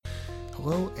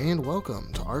Hello and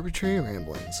welcome to Arbitrary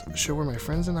Ramblings, a show where my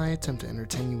friends and I attempt to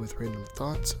entertain you with random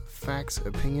thoughts, facts,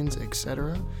 opinions,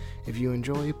 etc. If you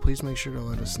enjoy, please make sure to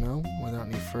let us know. Without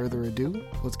any further ado,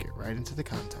 let's get right into the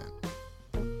content.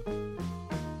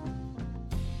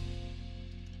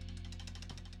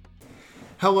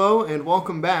 Hello and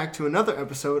welcome back to another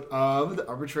episode of the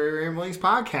Arbitrary Ramblings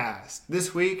podcast.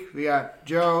 This week we got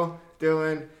Joe,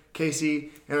 Dylan,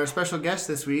 Casey, and our special guest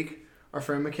this week, our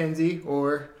friend MacKenzo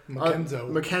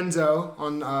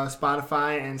on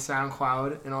Spotify and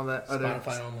SoundCloud and all that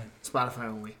Spotify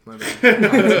only. My bad.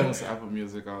 iTunes, Apple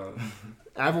Music,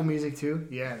 Apple Music too.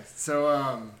 Yeah.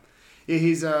 So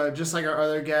he's just like our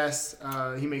other guests.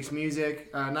 He makes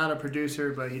music. Not a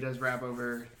producer, but he does rap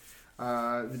over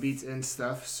the beats and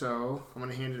stuff. So I'm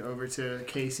gonna hand it over to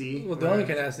Casey. Well, Dylan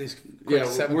can ask these. Quick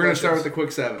seven we're gonna start with questions. the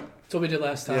quick seven. That's what we did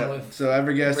last time with. So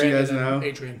every guest Brandon you guys know.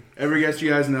 Adrian. Every guest you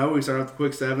guys know. We start off with the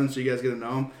quick seven, so you guys get to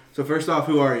know them. So first off,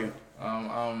 who are you?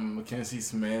 I'm MacKenzo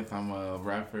Smith. I'm a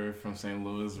rapper from St.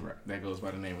 Louis that goes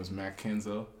by the name of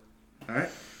MacKenzo. All right.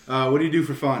 What do you do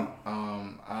for fun?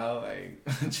 I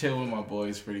like chill with my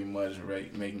boys pretty much,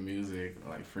 right? Make music,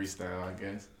 like freestyle, I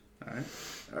guess. All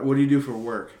right. What do you do for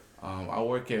work? I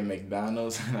work at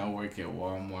McDonald's and I work at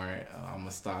Walmart. I'm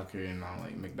a stalker and I'm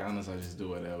like McDonald's. I just do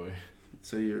whatever.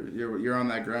 So you're on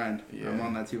that grind. Yeah. I'm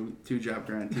on that two job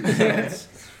grind too. So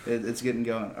it's getting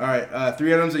going. All right.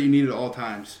 3 items that you need at all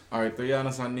times. All right, 3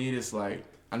 items I need is like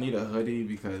I need a hoodie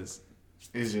because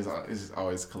it's just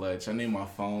always clutch. I need my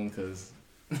phone because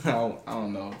I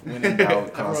don't know when in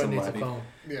doubt call Everyone needs a somebody. phone.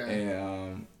 Yeah.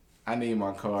 And I need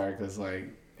my car because like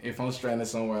if I'm stranded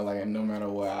somewhere, like no matter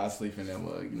what, I'll sleep in that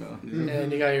mug, you know.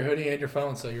 And you got your hoodie and your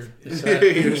phone, so you're set.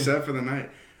 You're set for the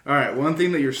night. All right. One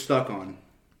thing that you're stuck on.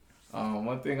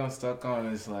 One thing I'm stuck on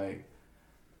is like,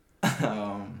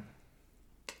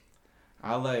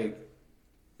 I like,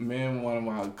 me and one of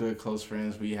my good close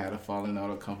friends, we had a falling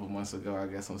out a couple months ago. I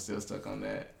guess I'm still stuck on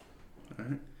that. All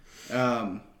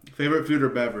right. Favorite food or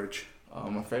beverage?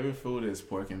 My favorite food is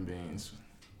pork and beans.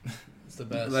 It's the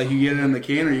best. Like you get it in the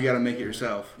can or you got to make it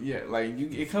yourself? Yeah, like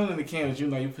it comes in the can, but you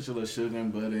know you put your little sugar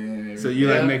and butter in. And So you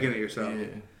Yeah. like making it yourself? Yeah.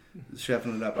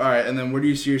 Chefing it up. All right, and then where do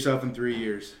you see yourself in 3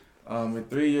 years? In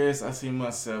 3 years, I see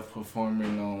myself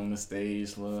performing on the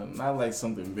stage. Not like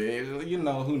something big, you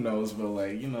know, who knows, but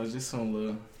like, you know, just some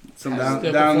little... Some Still down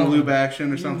the performing. loop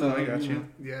action or something? know, I got you you. know.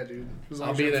 Yeah, dude. As long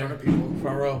I'll as be you're in there. front of people.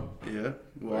 Front row, Yeah,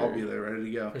 well, I'll be there, ready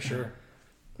to go. for sure.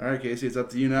 All right, Casey, it's up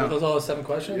to you Are now. those all the 7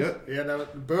 questions? Yep. Yeah,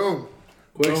 boom.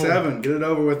 Quick Boom. 7, get it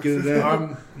over with, get it in.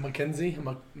 I'm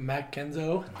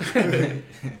MacKenzo.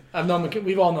 I've known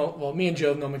we all know. Well, me and Joe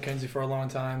have known MacKenzie for a long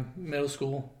time. Middle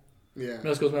school. Yeah.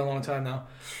 Middle school's been a long time now.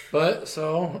 But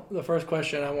so the first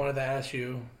question I wanted to ask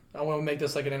you, I want to make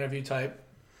this like an interview type,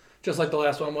 just like the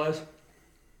last one was.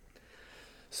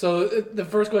 So the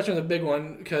first question is a big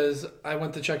one because I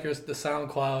went to check the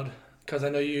SoundCloud because I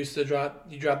know you used to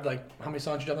you dropped like, how many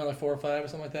songs you dropped on, like 4 or 5 or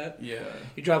something like that? Yeah.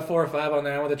 You dropped 4 or 5 on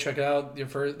there. I went to check it out, the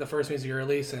first music you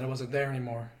released, and it wasn't there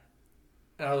anymore.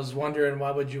 And I was wondering,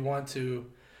 why would you want to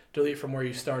delete from where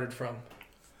you started from?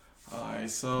 Alright,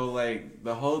 so like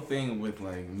the whole thing with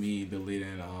like me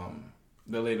deleting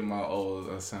my old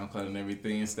SoundCloud and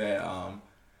everything is that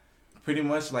pretty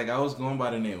much like I was going by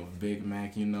the name of Big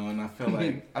Mac, you know, and I felt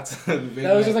like I took Big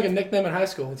That was Mac. just like a nickname in high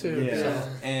school too. Yeah, So.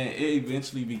 and it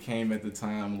eventually became at the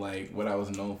time like what I was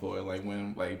known for. Like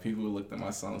when like people looked at my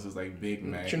songs, it's like Big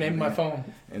Mac. What's your name on my phone?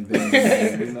 And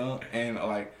then you know, and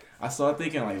like I started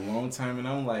thinking like long term, and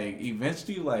I'm like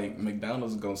eventually like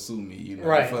McDonald's gonna sue me. You know,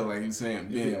 Right. I felt like you saying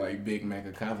being like Big Mac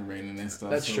or copyrighting and stuff.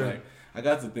 That's so, true. Like I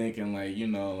got to thinking like you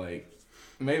know like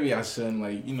maybe I shouldn't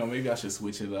like you know maybe I should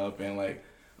switch it up and like.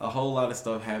 A whole lot of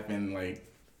stuff happened like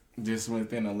just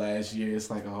within the last year. It's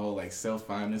like a whole like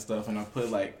self-finding stuff, and I put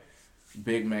like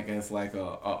Big Mac as like a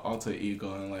alter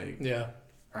ego, and like Yeah.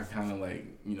 I kind of like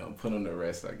you know put on the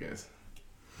rest, I guess.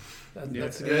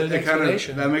 That's a good It kind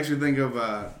explanation. of that makes me think of.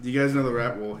 Do you guys know the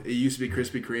rap? Well, it used to be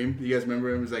Krispy Kreme. Do you guys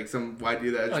remember him? It was like some white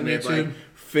dude that just On made YouTube? like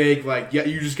fake, like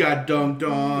you just got dunked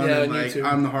on, Yeah, and on like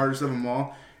YouTube. I'm the hardest of them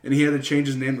all. And he had to change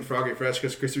his name to Froggy Fresh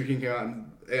because Krispy Kreme came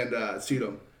out and sued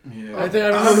him. Yeah. I think I I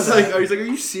remember was that. like, he's like, are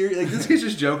you serious? Like this kid's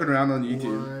just joking around on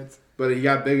YouTube. What? But he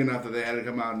got big enough that they had to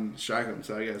come out and strike him.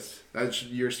 So I guess that's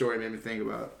your story made me think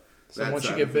about. So that once you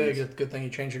side get of big, things. it's a good thing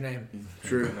you change your name.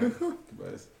 True.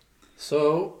 But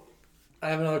So I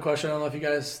have another question. I don't know if you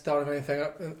guys thought of anything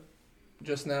up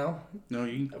just now No,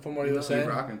 you from what you were keep saying.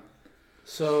 rocking.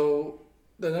 So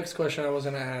the next question I was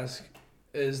going to ask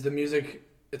is the music.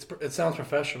 It sounds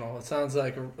professional. It sounds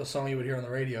like a song you would hear on the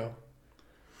radio.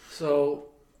 So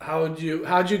how'd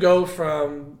you go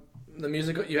from the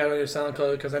music you had on your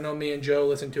SoundCloud? Because I know me and Joe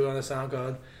listened to it on the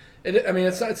SoundCloud.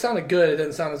 It sounded good. It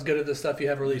didn't sound as good as the stuff you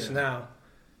have released now.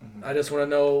 Mm-hmm. I just want to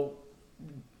know,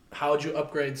 how would you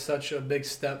upgrade such a big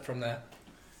step from that?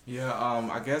 Yeah,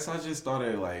 I guess I just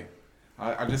started like,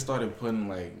 I just started putting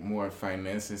like more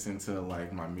finances into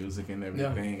like my music and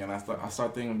everything, and I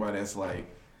started thinking about it as like,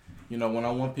 you know, when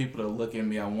I want people to look at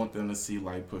me, I want them to see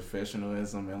like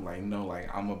professionalism and like know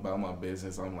like I'm about my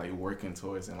business. I'm like working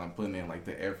towards it, and I'm putting in like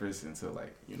the efforts into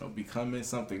like, you know, becoming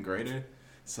something greater.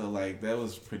 So like that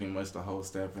was pretty much the whole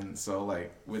step, and so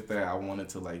like with that I wanted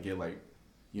to like get like,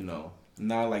 you know,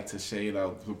 not like to shade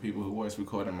out for people who was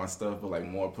recording my stuff, but like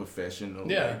more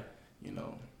professional. Yeah. Like, you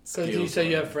know. Because you say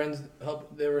you have friends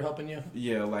they were helping you?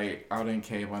 Yeah, like out in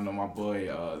Cape, I know my boy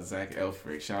Zach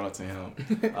Elfrick. Shout out to him.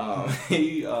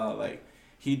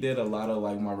 He did a lot of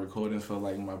like my recordings for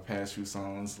like my past few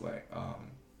songs, like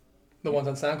the ones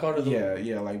on SoundCloud. Or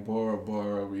yeah, like Bora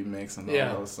Bora remix and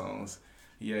all those songs.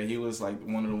 Yeah, he was like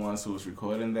one of the ones who was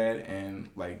recording that, and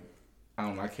like I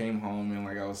don't know, I came home and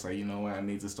like I was like, you know what, I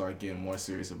need to start getting more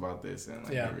serious about this, and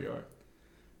like here we are.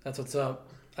 That's what's up.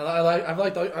 I've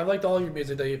liked all your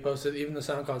music that you posted, even the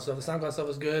SoundCloud stuff. The SoundCloud stuff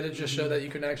was good. It just showed that you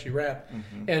can actually rap.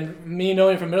 Mm-hmm. And me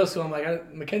knowing from middle school, I'm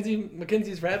like,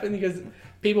 Mackenzie's rapping, because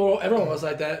everyone was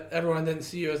like that. Everyone didn't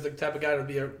see you as the type of guy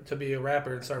to be a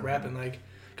rapper and start rapping, like,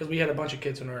 because we had a bunch of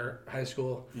kids in our high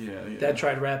school that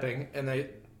tried rapping, and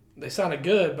they sounded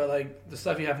good, but like the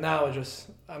stuff you have now is just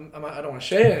I don't want to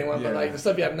shade anyone, but like the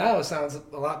stuff you have now sounds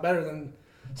a lot better than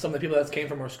some of the people that came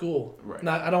from our school. Right.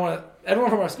 Everyone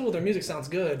from our school, their music sounds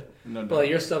good, but like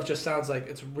your stuff just sounds like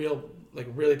it's real, like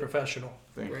really professional.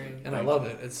 Thank you. And I love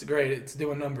it. It's great. It's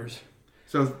doing numbers.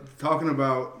 So talking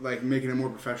about like making it more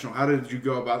professional, how did you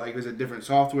go about, like, is it different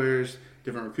softwares,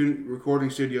 different recording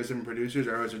studios, different producers,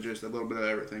 or was it just a little bit of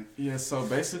everything? Yeah, so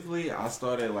basically I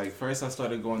started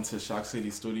going to Shock City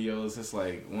Studios. It's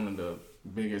like one of the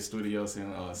biggest studios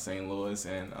in St. Louis,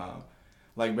 and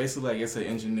like basically like it's an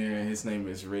engineer. His name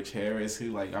is Rich Harris. He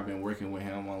like I've been working with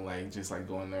him on like just like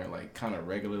going there like kind of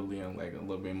regularly and like a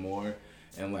little bit more,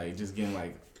 and like just getting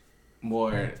like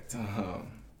more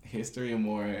history and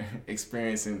more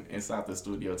experience inside the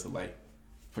studio to like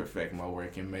perfect my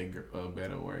work and make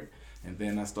better work. And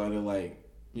then I started like,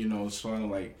 you know, trying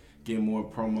to like get more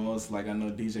promos. Like I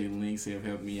know DJ Links have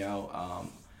helped me out.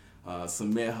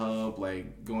 Submit Hub,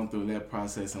 like going through that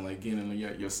process and like getting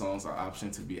your songs an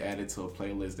option to be added to a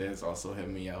playlist. That's also helped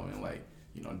me out in like,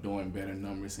 you know, doing better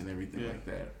numbers and everything like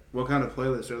that. What kind of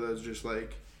playlists are those? Just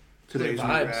like today's new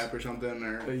rap or something?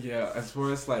 Or yeah, as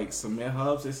far as like Submit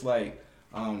Hubs, it's like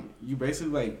you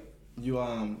basically like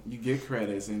you get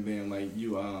credits, and then like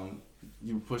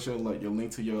you push your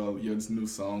link to your new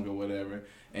song or whatever,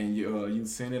 and you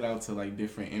send it out to like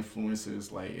different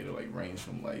influencers. Like it'll like range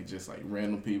from like just like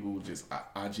random people, just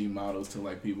IG models, to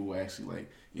like people who actually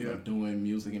like you know doing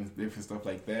music and different stuff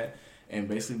like that. And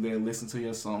basically they listen to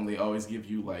your song. They always give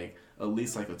you like at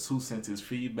least like a 2-sentence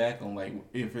feedback on like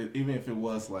even if it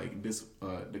was like this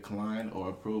decline or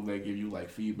approved. They give you like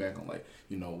feedback on like,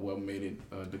 you know, what made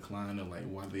it decline or like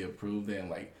why they approved it. And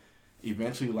like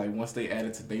eventually, like once they add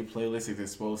it to their playlist, it's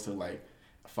exposed to like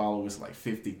followers like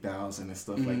 50,000 and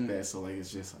stuff like that. So like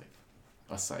it's just like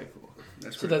a cycle.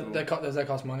 That's so that cool. Does that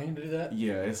cost money to do that?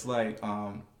 Yeah, it's like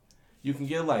you can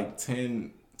get like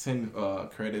 10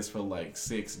 credits for like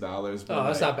 $6. Oh,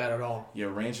 that's not bad at all. Yeah,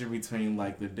 ranging between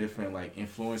like the different like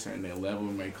influencer and their level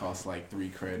may cost like 3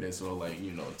 credits or like,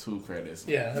 you know, 2 credits.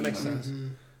 Yeah, that makes sense. Mm-hmm.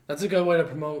 That's a good way to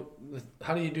promote.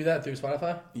 How do you do that, through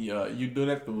Spotify? Yeah, you do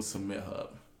that through Submit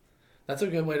Hub. That's a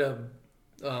good way to,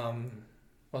 what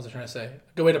was I trying to say? A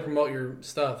good way to promote your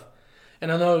stuff.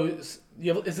 And I know, is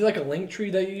it like a link tree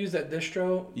that you use, that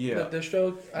distro? Yeah. That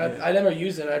distro? I never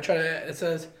use it.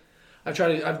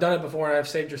 I've done it before, and I've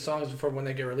saved your songs before when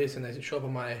they get released, and they show up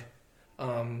on my,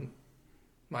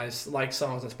 my like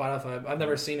songs on Spotify. I've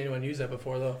never seen anyone use that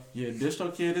before though. Yeah,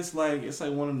 DistroKid it's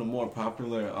like one of the more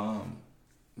popular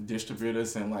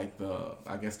distributors in like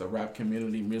the rap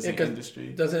community, music industry.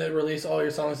 Doesn't it release all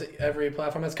your songs to every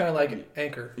platform? It's kind of like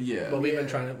Anchor. Yeah. What we've been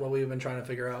trying to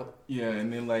figure out. Yeah,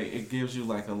 and then like it gives you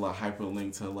like a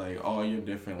hyperlink to like all your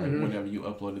different like whatever you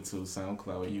uploaded to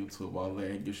SoundCloud, YouTube, all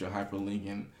that. It gives you a hyperlink,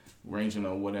 and ranging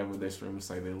on whatever their streamers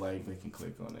say they like, they can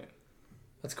click on it.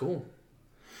 That's cool.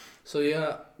 So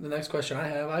yeah, the next question I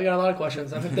got a lot of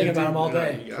questions. I've been thinking about them all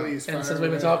day. Please, and since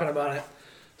we've been talking about it.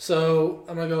 So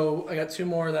I'm going to go, I got 2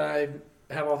 more that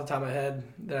I have off the top of my head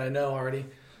that I know already.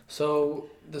 So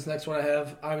this next one I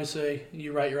have, obviously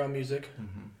you write your own music.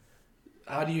 Mm-hmm.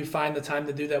 How do you find the time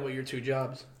to do that with your 2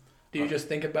 jobs? Do you just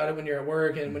think about it when you're at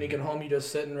work, and when you get home you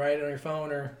just sit and write it on your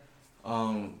phone, or?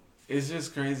 it's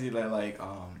just crazy that like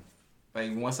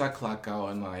once I clock out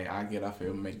and like I get off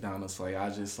at McDonald's, like I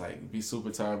just like be super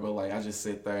tired, but like I just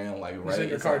sit there and like You sit in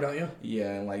your car, don't you?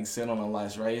 Yeah, and like sit on the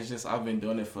latch, right? It's just I've been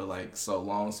doing it for like so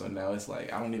long, so now it's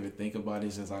like I don't even think about it.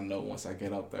 It's just I know once I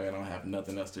get up there and I don't have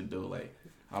nothing else to do, like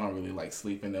I don't really like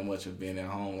sleeping that much or being at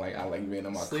home. Like I like being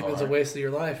in my car. Sleeping's a waste of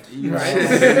your life.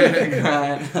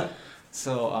 Right?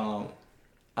 So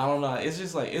I don't know. It's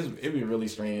just like it'd be really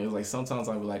strange. It's like sometimes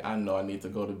I'll be like, I know I need to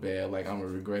go to bed. Like I'm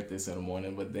gonna regret this in the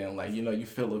morning. But then like you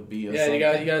feel a beat or something.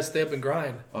 Yeah, you gotta stay up and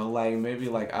grind. Or like maybe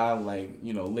like I like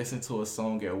listen to a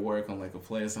song at work on like a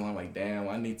playlist and I'm like, damn,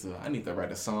 I need to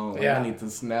write a song. Like, I need to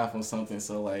snap on something.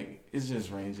 So like it's just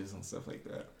ranges and stuff like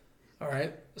that. All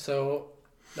right. So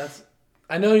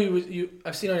I know you.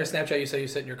 I've seen on your Snapchat you say you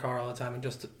sit in your car all the time and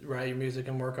just write your music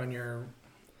and work on your.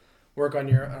 I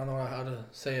don't know how to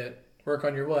say it. Work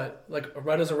on your what? Like,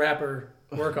 what does a rapper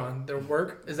work on? Their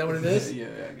work? Is that what it is? Yeah,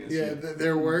 I guess. Yeah,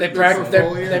 their work. They practice their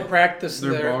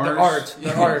art.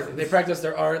 Their art. They practice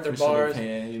their art, their bars,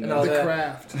 and all the that.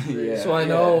 craft. Yeah. So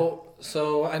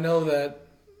I know that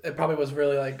it probably was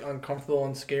really like uncomfortable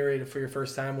and scary for your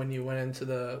first time when you went into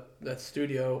that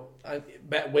studio.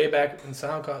 Way back in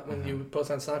SoundCloud when you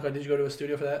posted on SoundCloud. Did you go to a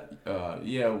studio for that?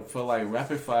 Yeah, for like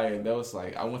Rapid Fire, that was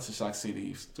like I went to Shock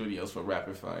City Studios for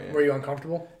Rapid Fire. Were you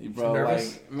uncomfortable? Bro,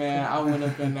 nervous? like man, I went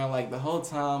up in there like the whole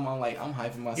time. I'm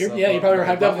hyping myself. You probably were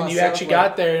like, hyped up when you actually like,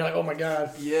 got there. You're like, oh my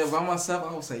god. Yeah, by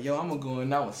myself, I was like, yo, I'm gonna go in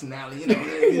there with Snally,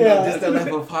 just that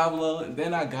level of Pablo. And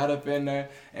then I got up in there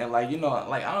and like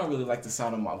like I don't really like the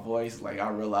sound of my voice. Like I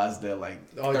realized that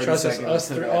like 30 trust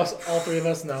seconds us, all three of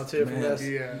us know too from this.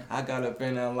 Yeah. I got up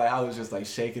in there and like I was just like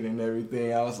shaking and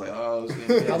everything. I was like, oh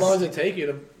shit. How long does it take you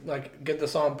to like get the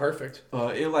song perfect?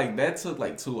 That took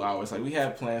like 2 hours. Like we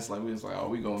had plans, like we was like, oh,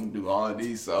 we gonna do all of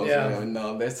these songs. Yeah. Like,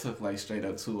 no, that took like straight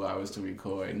up 2 hours to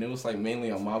record, and it was like mainly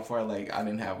on my part. Like I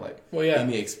didn't have like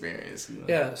any experience.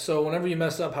 Yeah. So whenever you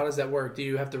mess up, how does that work? Do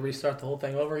you have to restart the whole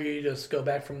thing over, or you just go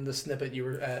back from the snippet you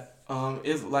were at?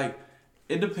 It's like.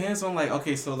 It depends on like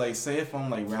okay, so like say if I'm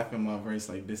like rapping my verse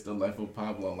like this the level of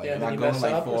Pablo, like and I go in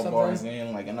like 4 bars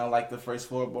in, like and I like the first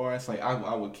 4 bars, like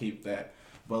I would keep that.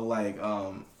 But like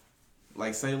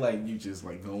say like you just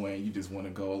like go in, you just want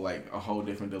to go like a whole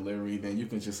different delivery, then you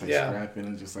can just like scrap it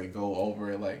and just like go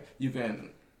over it. Like you can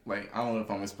like I don't know if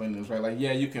I'm explaining this right. Like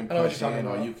you can push in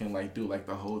or you can like do like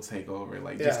the whole takeover.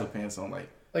 Like just depends on like.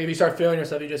 Like if you start feeling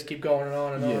yourself, you just keep going and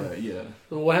on and on. Yeah.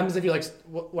 So what happens if you like?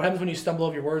 What happens when you stumble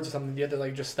over your words or something? Do you have to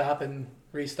like just stop and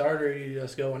restart, or you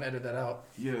just go and edit that out?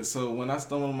 Yeah. So when I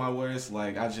stumble on my words,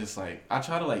 like I just like I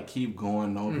try to like keep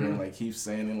going over and like keep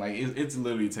saying it. Like it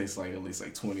literally takes like at least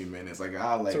like 20 minutes. Like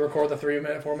I like to record the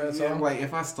 3-minute, 4-minute song. Yeah. Like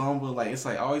if I stumble, like it's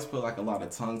like I always put like a lot of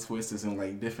tongue twisters and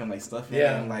like different like stuff in it.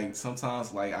 And like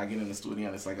sometimes like I get in the studio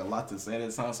and it's like a lot to say at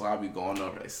a time, so I'll be going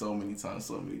over like so many times.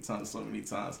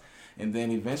 And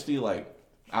then eventually like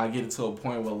I get it to a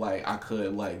point where like I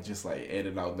could like just like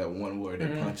edit out that one word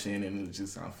and punch in and it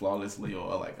just sound flawlessly,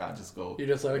 or like I just go. You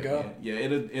just let it go. Yeah,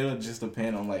 it'll just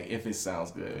depend on like if it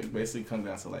sounds good. It basically comes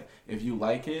down to like if you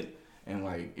like it and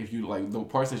like if you like the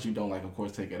parts that you don't like, of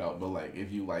course take it out. But like if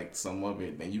you like some of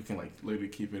it, then you can like literally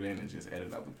keep it in and just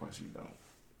edit out the parts you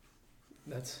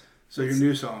don't. So your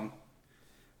new song.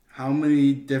 How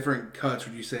many different cuts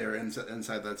would you say are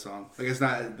inside that song? Like it's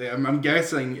not. I'm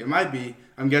guessing it might be.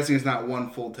 I'm guessing it's not one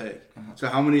full take. So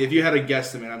how many? If you had a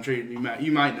guesstimate, I'm sure you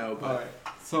might know. But all right.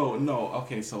 So no,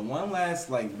 okay. So one last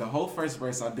like the whole first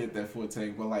verse I did that full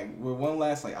take, but like with one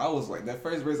last like I was like that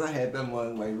first verse I had them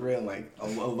on like real like a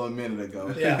little minute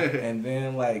ago. Yeah. And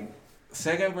then like.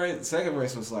 Second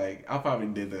verse was like I probably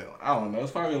did that. I don't know.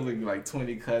 It's probably like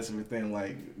 20 cuts within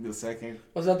like the second.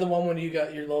 Was that the one when you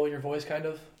got your low in your voice kind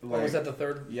of? Like, or was that the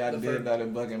third? Yeah, I did that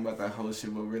and bugging about that whole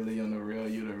shit, but really on the real,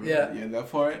 you the real. Yeah,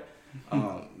 that part.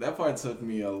 That part took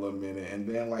me a little minute, and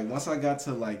then like once I got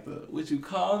to like the "Would you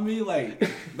call me?" like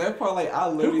that part, like I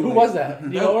literally. Who was that? Do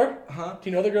you know her? Huh? Do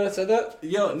you know the girl that said that?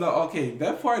 Yo, no, okay,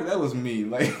 that part that was me.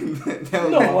 Like that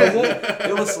was no, was it?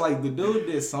 It was like the dude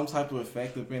did some type of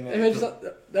effect up in it.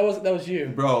 That was you,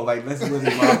 bro. Like that's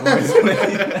literally my voice.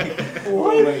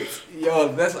 What? Like,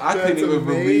 yo, I couldn't even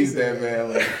believe that,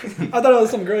 man. Like, I thought it was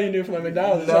some girl you knew from like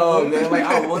McDonald's. No, man. Like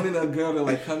I wanted a girl to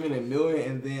like come in and do it,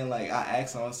 and then like I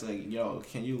asked her, I was like, "Yo,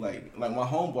 can you like my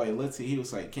homeboy Litzy? He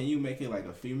was like, can you make it like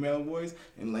a female voice?"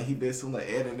 And like he did some like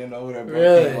editing over there.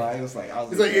 Really? I was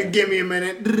like, give me a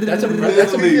minute. That's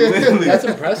impressive. That's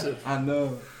impressive. I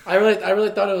know. I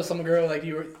really thought it was some girl like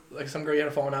you were like some girl you had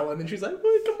a falling out with, and she's like,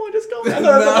 "Wait, come on, just go." I thought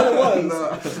that's what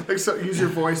it was. Like so, use your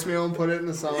voicemail and put it in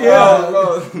the song.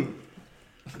 Yeah,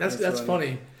 that's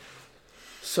funny.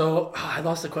 So I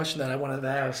lost the question that I wanted to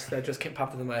ask that just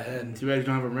popped into my head. Too bad you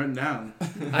don't have them written down.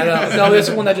 I know. No, this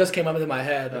is one that just came up into my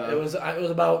head. It was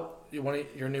about one of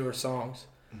your newer songs.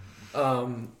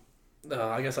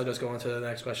 I guess I'll just go on to the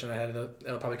next question I had.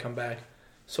 It'll probably come back.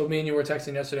 So me and you were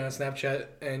texting yesterday on Snapchat,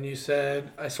 and you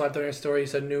said, I swiped on your story, you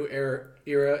said new era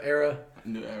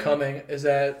New era. coming. Is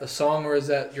that a song, or is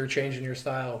that you're changing your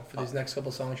style for these next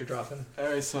couple songs you're dropping?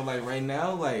 Alright, so right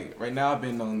now I've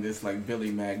been on this like Billy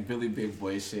Big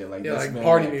Boy shit. Like Yeah, that's like been,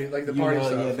 party music, like the party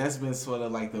stuff. Yeah, that's been sort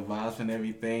of like the vibes and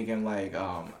everything, and like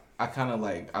I kind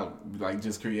of I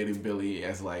just created Billy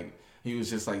as like he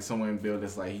was just like somewhere in Bill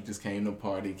that's like he just came to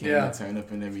party, came to turn up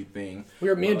and everything. Me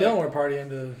and Dylan were partying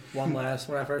to One Last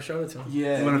when I first showed it to him.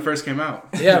 Yeah, When it first came out.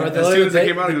 Yeah, but as soon as it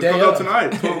came out, he goes, "Come out day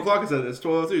tonight, 12 o'clock." I said, "It's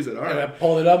 12:02." He said, "All and I right."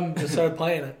 pulled it up and just started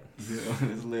playing it.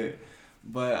 yeah, it's lit.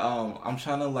 But I'm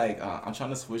trying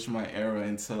to switch my era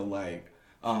into like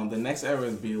the next era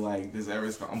is be like this era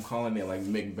is I'm calling it like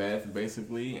Macbeth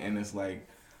basically, and it's like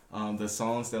the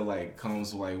songs that like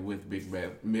comes like with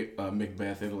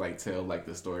Macbeth, it'll like tell like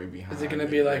the story behind. Is it gonna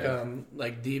be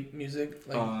like deep music?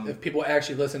 Like if people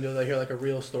actually listen to it, they hear like a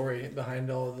real story behind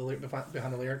all the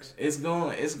behind the lyrics. It's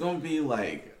gonna be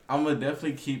like I'm gonna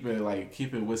definitely keep it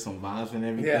with some vibes and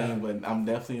everything, Yeah. but I'm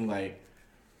definitely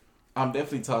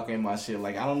talking my shit.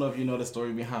 Like I don't know if you know the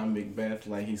story behind Macbeth.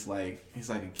 Like he's like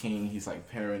a king. He's like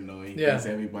paranoid. He thinks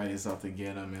everybody's out to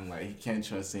get him, and like he can't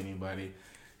trust anybody.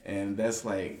 And that's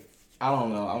like I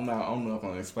don't know. I don't know if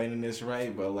I'm explaining this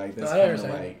right, but like that's kind of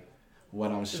like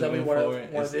what I'm shooting for. Is that what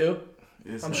you want to do?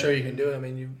 I'm like, sure you can do it. I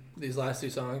mean, these last two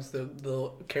songs,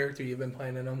 the character you've been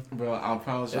playing in them. Bro, I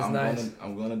promise you, nice.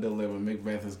 I'm gonna deliver.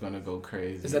 Macbeth is gonna go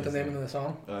crazy. Is that the name of the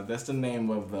song? That's the name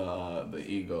of the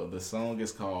ego. The song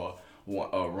is called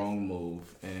Wrong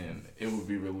Move, and it will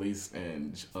be released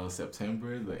in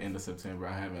September, the end of September.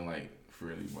 I haven't like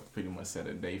really pretty much set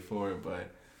a date for it, but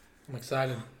I'm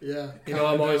excited. Yeah. You know,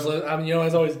 I'm always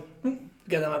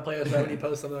get on my playlist right when you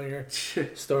post something on your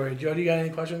story. Joe, do you got any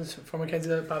questions for MacKenzie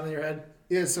that popped in your head?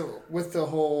 Yeah, so with the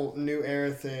whole new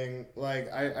era thing,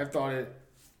 like I thought it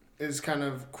is kind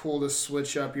of cool to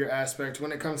switch up your aspect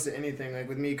when it comes to anything. Like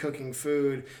with me cooking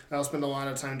food, I'll spend a lot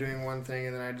of time doing one thing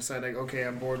and then I decide like, okay,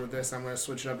 I'm bored with this, I'm going to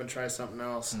switch it up and try something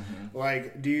else. Mm-hmm.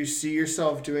 Like, do you see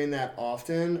yourself doing that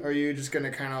often? Or are you just going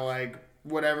to kind of like,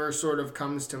 whatever sort of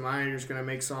comes to mind, you're just going to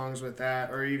make songs with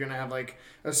that? Or are you going to have like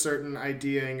a certain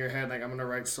idea in your head, like I'm going to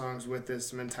write songs with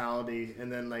this mentality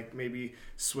and then like maybe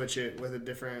switch it with a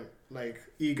different like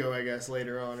ego, I guess,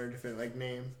 later on, or different like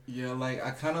name? Yeah, like I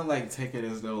kind of like take it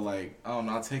as though like I don't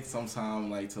know, I take some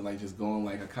time like to like just go on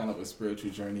like a kind of a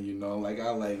spiritual journey, you know, like I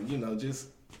like, you know, just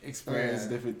experience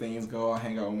different things, go out,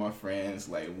 hang out with my friends,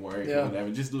 like work or whatever,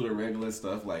 just do the regular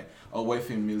stuff, like away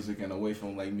from music and away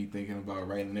from like me thinking about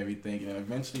writing and everything, and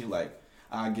eventually like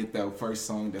I get that first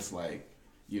song that's like,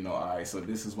 you know, all right, so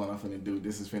this is what I'm finna do,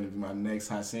 this is finna be my next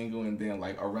hot single, and then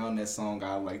like around that song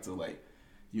I like to like,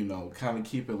 you know, kind of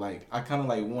keep it like, I kind of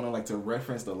like want to like to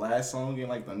reference the last song and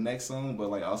like the next song,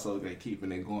 but like also like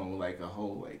keeping it going with like a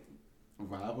whole like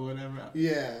vibe or whatever.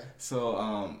 Yeah.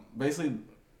 So basically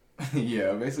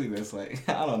basically that's like,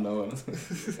 I don't know.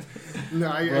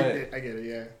 No, I get it,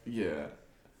 yeah. Yeah.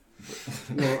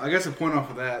 Well, I guess a point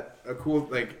off of that, a cool,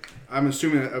 like, I'm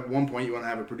assuming at one point you want to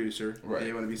have a producer. Right.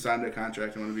 You want to be signed to a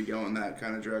contract, you want to be going that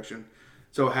kind of direction.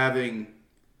 So having,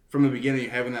 from the beginning,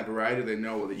 having that variety, they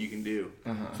know what you can do.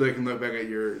 Uh-huh. So they can look back at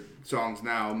your songs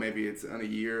now, maybe it's in a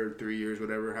year, 3 years,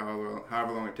 whatever,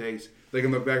 however long it takes. They can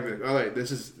look back and be like, all right,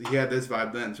 he had this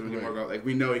vibe then, so we can work out, like,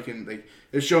 we know he can, like,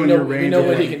 it's showing your range. We know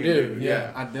what he can do.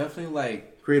 Yeah. I definitely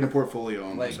like, creating a portfolio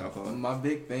on like myself. My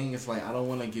big thing is like I don't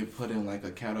want to get put in like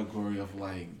a category of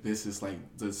like this is like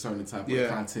the certain type of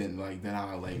content like that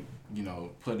I like, you know,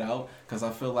 put out, because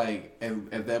I feel like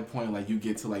at that point like you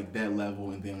get to like that level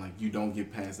and then like you don't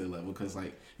get past that level because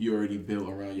like you already built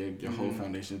around your whole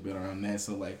foundation is built around that.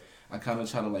 So like I kind of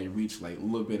try to like reach like a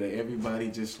little bit of everybody.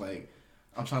 Just like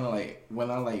I'm trying to like when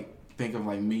I like think of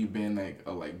like me being like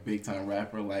a like big time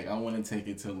rapper, like I want to take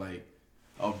it to like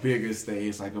a bigger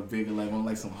stage, like a bigger level,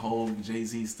 like some whole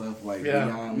Jay-Z stuff, like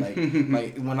beyond, like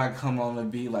like when I come on the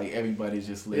beat, like everybody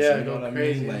just listen. You know what I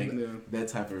mean? Like that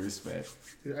type of respect.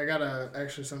 I gotta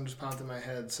actually something just popped in my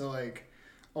head. So like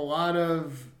a lot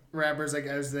of rappers, like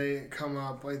as they come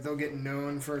up, like they'll get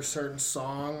known for a certain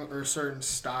song or a certain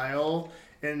style.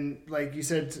 And like you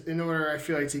said, in order, I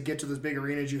feel like to get to those big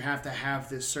arenas, you have to have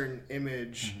this certain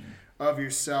image of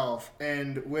yourself.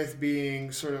 And with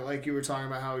being sort of like you were talking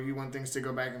about how you want things to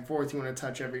go back and forth, you want to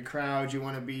touch every crowd, you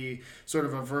want to be sort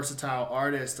of a versatile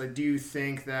artist. Like, do you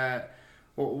think that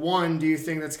well, one, do you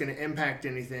think that's going to impact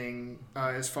anything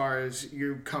as far as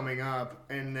you coming up?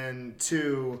 And then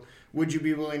two, would you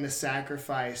be willing to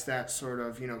sacrifice that sort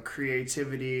of,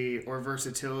 creativity or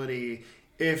versatility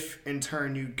if in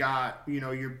turn you got,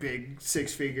 your big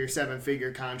 6-figure,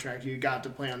 7-figure contract, you got to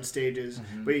play on stages,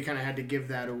 but you kind of had to give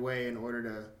that away in order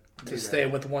to stay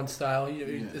with one style?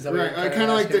 Is that right, kind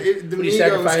of like the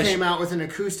Migos came out with an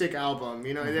acoustic album.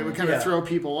 They would kind of throw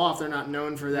people off. They're not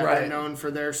known for that. They're known for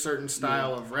their certain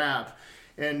style of rap.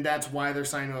 And that's why they're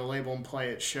signed to a label and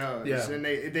play at shows. Yeah. And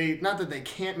they not that they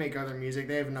can't make other music,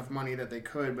 they have enough money that they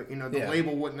could, but the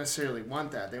label wouldn't necessarily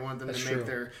want that. They want them to make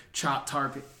their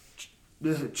chart-topping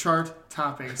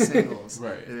singles.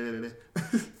 Right.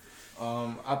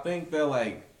 I think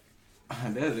that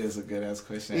that is a good ass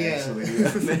question. Actually,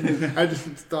 I just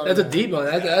thought that's a deep one.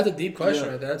 That's a deep question.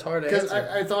 Right there. That's hard to answer. Because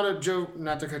I thought of Joe.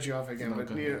 Not to cut you off again, but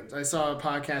I saw a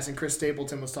podcast and Chris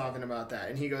Stapleton was talking about that,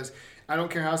 and he goes, "I don't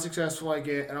care how successful I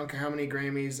get. I don't care how many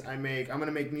Grammys I make. I'm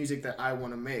gonna make music that I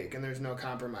want to make, and there's no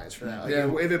compromise for that.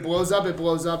 If it blows up, it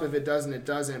blows up. If it doesn't, it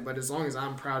doesn't. But as long as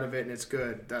I'm proud of it and it's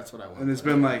good, that's what I want." And it's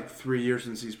been 3 years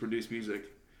since he's produced music.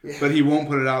 Yeah. But he won't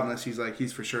put it out unless he's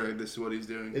for sure this is what he's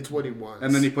doing. It's what he wants.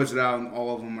 And then he puts it out, and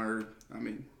all of them are,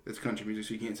 it's country music,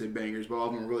 so you can't say bangers, but all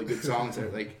of them are really good songs.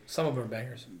 Some of them are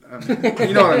bangers.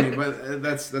 You know what I mean? But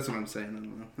that's what I'm saying. I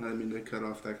don't know. I didn't mean to cut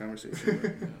off that conversation.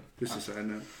 But just a side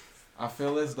note. I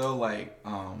feel as though I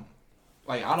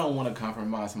don't want to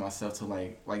compromise myself to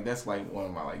that's one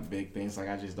of my big things.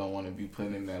 I just don't want to be put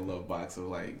in that little box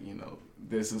of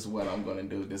this is what I'm gonna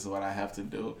do. This is what I have to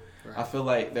do. Right. I feel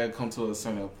like that come to a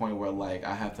certain point where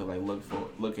I have to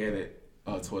look at it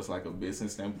towards a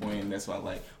business standpoint, and that's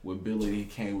why with Billy he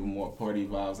came with more party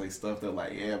vibes, stuff that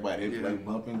everybody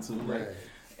bump into. Right.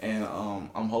 And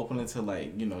I'm hoping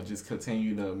to just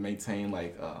continue to maintain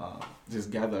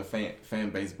just gather a fan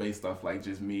base based off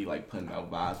just me putting out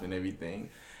vibes and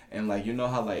everything. And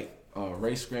how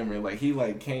Ray Screamer he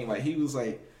came he was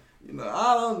I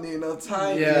don't need no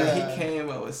time. Yeah. He came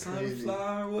up with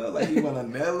Sunflower. Well, he went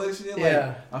on that shit.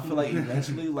 I feel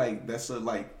eventually that's a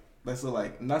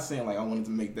not saying I wanted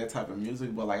to make that type of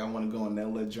music, but I want to go on that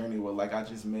little journey where I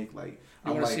just make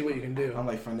I want to see what you can do. I'm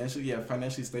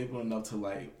financially stable enough to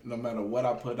no matter what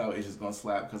I put out, it's just gonna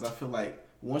slap. Because I feel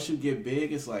once you get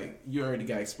big, it's you already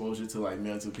got exposure to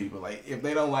millions of people. If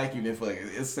they don't like you, then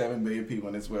it's 7 billion people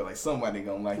in this world. Somebody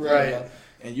gonna like you,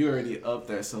 and you're already up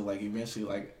there. So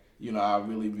eventually I'll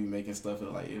really be making stuff that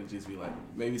it'll just be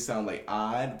maybe sound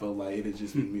odd, but it'll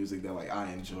just be music that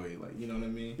I enjoy. You know what I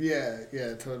mean? Yeah,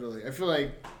 totally. I feel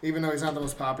even though he's not the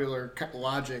most popular,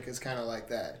 Logic is kind of like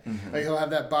that. Mm-hmm. He'll have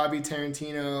that Bobby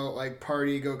Tarantino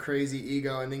party go crazy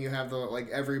ego, and then you have the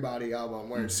Everybody album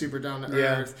where it's super down to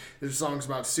earth. There's songs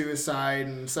about suicide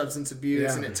and substance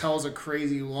abuse, and it tells a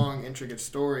crazy long intricate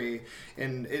story.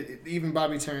 And even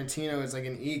Bobby Tarantino is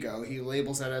an ego. He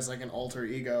labels that as an alter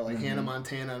ego, Hannah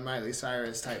Montana and Miley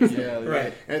Cyrus type thing.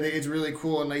 Right. And I think it's really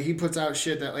cool. And he puts out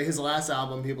shit that his last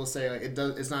album, people say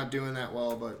it's not doing that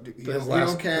well, but he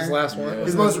don't care. His last one,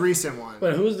 his most recent one.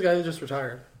 But who was the guy who just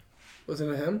retired?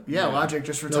 Wasn't it him? Yeah, Logic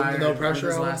just retired. No Pressure.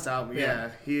 His last album. Yeah.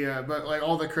 He but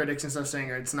all the critics and stuff saying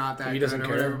it's not that. He doesn't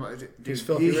care. He's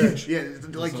filthy rich. Yeah,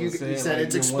 you said,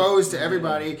 it's exposed to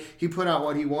everybody. He put out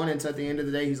what he wanted. So at the end of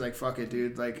the day, he's fuck it,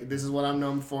 dude. This is what I'm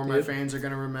known for. My fans are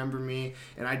gonna remember me,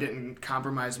 and I didn't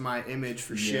compromise my image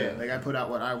for shit. I put out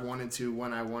what I wanted to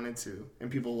when I wanted to, and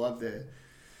people loved it.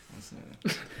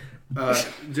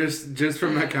 Just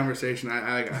from that conversation,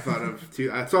 I thought of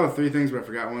two. I thought of 3 things, but I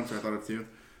forgot one, so I thought of 2.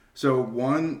 So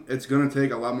one, it's going to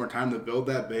take a lot more time to build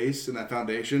that base and that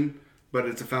foundation, but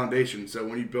it's a foundation. So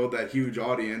when you build that huge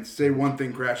audience, say one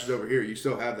thing crashes over here, you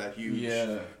still have that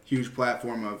huge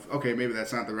platform of, okay, maybe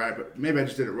that's not the right, but maybe I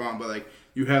just did it wrong. But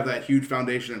you have that huge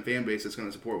foundation and fan base that's going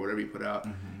to support whatever you put out.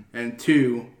 Mm-hmm. And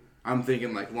 2, I'm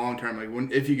thinking long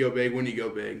term, if you go big, when you go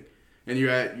big, and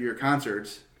you're at your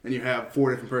concerts and you have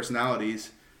 4 different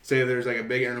personalities. Say there's a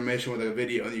big intermission with a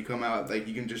video, and you come out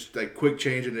you can just quick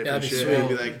change a different shit, and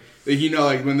be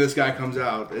when this guy comes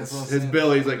out, it's his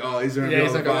Billy's he's gonna go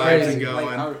vibes and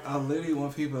go. I literally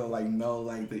want people to know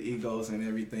the egos and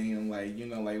everything, and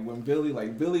when Billy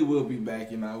will be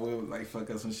back, I will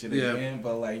fuck up some shit again,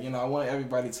 but I want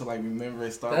everybody to remember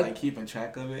and start keeping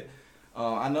track of it.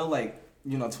 I know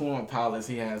 21 Pilots,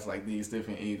 he has these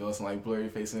different egos and blurry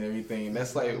face and everything.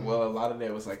 That's a lot of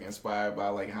that was inspired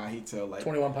by how he tell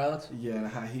 21 Pilots. Yeah, and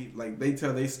how he they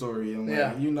tell their story and they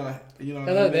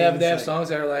have songs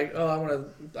that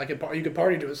are you could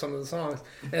party to some of the songs,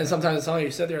 and sometimes the song you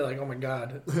sit there oh my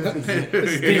god.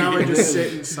 Now we're just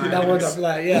sitting in silence. Now we're just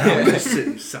just sit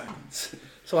in silence.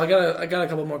 So I got a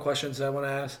couple more questions that I want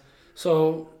to ask.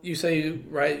 So you say you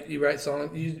write you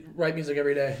write music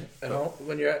every day at home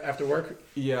when you're after work?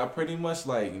 Yeah, I pretty much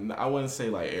like I wouldn't say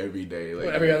like every day,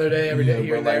 like Every other day, every day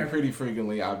here but and like there. pretty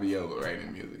frequently I'll be over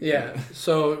writing music. Yeah.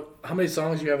 So how many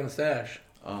songs do you have in the stash?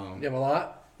 You have a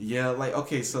lot? Yeah, like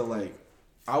okay, so like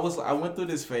I went through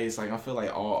this phase, like I feel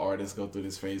like all artists go through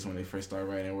this phase when they first start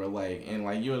writing where like and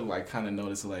like you would like kinda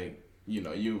notice like, you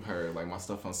know, you've heard like my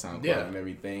stuff on SoundCloud and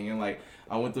everything, and like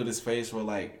I went through this phase where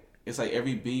like it's like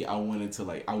every beat I wanted to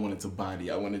body,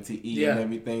 I wanted to eat and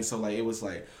everything. So like it was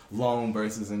like long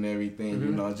verses and everything,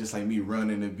 you know, just like me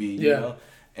running the beat, you know.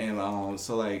 And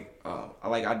so like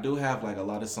I do have like a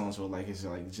lot of songs where like it's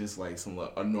like just like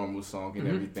a normal song and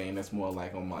everything that's more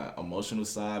like on my emotional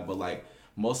side, but like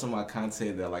most of my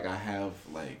content that like I have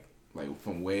like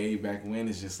from way back when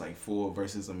is just like full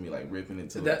verses of me like ripping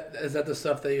into Is that the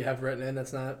stuff that you have written in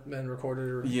that's not been recorded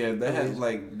or that has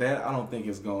like that I don't think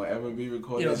it's gonna ever be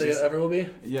recorded. You don't think it ever will be?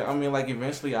 Yeah, I mean like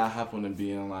eventually I happen to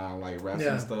be in line like raps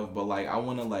and stuff, but like I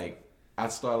wanna like I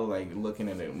started like looking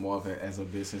at it more of it as a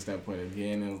business standpoint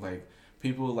again, and like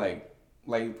people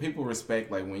people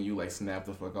respect like when you like snap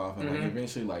the fuck off, and like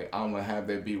eventually like I'm gonna have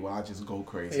that beat where I just go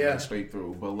crazy like straight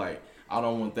through, but like I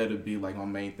don't want that to be like my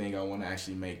main thing. I want to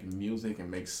actually make music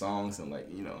and make songs and like,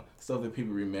 you know, stuff that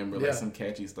people remember, like some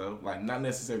catchy stuff, like not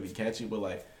necessarily catchy, but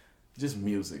like just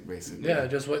music basically. Yeah,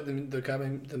 just what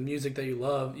the music that you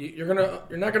love. You're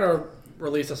not gonna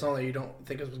release a song that you don't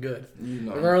think is good. You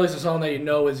know, you're gonna release a song that you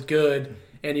know is good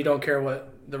and you don't care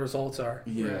what the results are.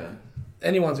 Yeah, right?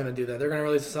 Anyone's gonna do that. They're gonna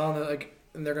release a song that like,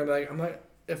 and they're gonna be like, I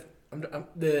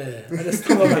just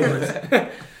don't know my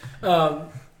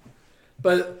words.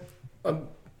 But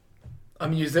a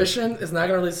musician is not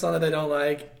going to release a song that they don't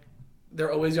like.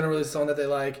 They're always going to release a song that they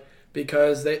like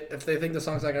because if they think the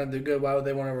song's not going to do good, why would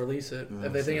they want to release it?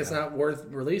 If they think it's not worth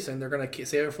releasing, they're going to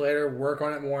save it for later, work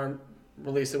on it more, and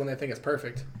release it when they think it's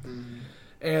perfect. Mm-hmm.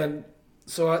 And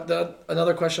so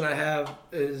another question I have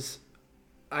is,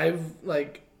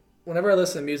 whenever I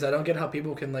listen to music, I don't get how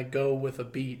people can like go with a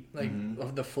beat, like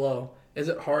of the flow. Is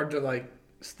it hard to like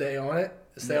stay on it,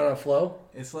 on a flow?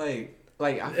 It's like.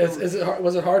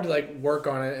 Was it hard to like work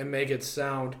on it and make it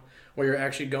sound where you're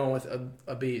actually going with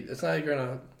a beat? It's not like you're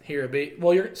gonna hear a beat.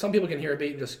 Well, some people can hear a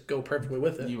beat and just go perfectly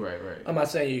with it. Right. I'm not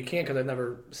saying you can't because I've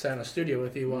never sat in a studio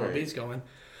with you while a beat's going.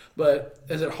 But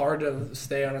is it hard to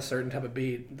stay on a certain type of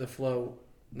beat, the flow,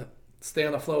 stay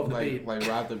on the flow of the beat? Like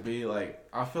ride the beat. Like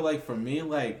I feel like for me,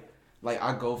 like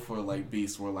I go for like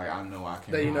beats where like I know I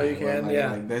can. That you know you can,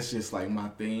 Like that's just like my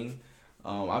thing.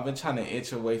 I've been trying to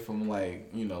itch away from like,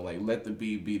 you know, like let the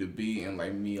beat be the beat, and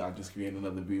like me, I'll just create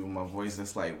another beat with my voice.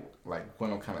 That's like what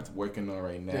I'm kind of working on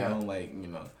right now, like, you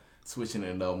know, switching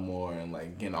it up more and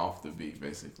like getting off the beat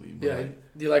basically. But, yeah.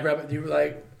 Do you like rap? Would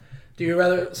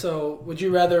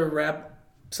you rather rap?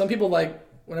 Some people like,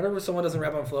 whenever someone doesn't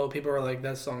rap on flow, people are like,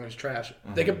 that song is trash.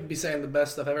 They could be saying the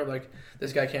best stuff ever, like,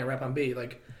 this guy can't rap on beat.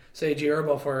 Like, say G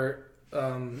Herbo for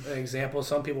an example.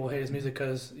 Some people hate his music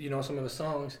because, you know, some of his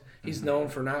songs, he's known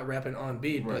for not rapping on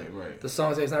beat. But the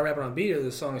songs that he's not rapping on beat are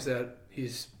the songs that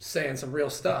he's saying some real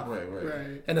stuff.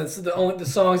 Right. And then the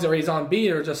songs where he's on beat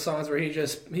are just songs where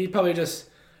he probably just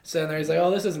sitting there, he's like,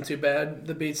 oh, this isn't too bad.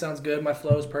 The beat sounds good. My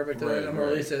flow's perfect. I'm going to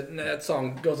release it. And that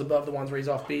song goes above the ones where he's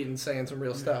off beat and saying some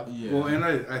real stuff. Yeah. Well, and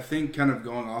I think kind of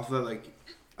going off of that, like,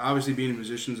 obviously being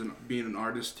musicians and being an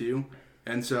artist too,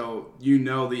 and so you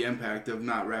know the impact of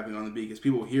not rapping on the beat, because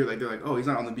people hear, like, they're like, oh, he's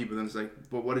not on the beat, but then it's like,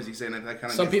 but what is he saying? That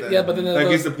kind of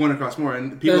gets the point across more.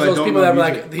 And people there's those people that are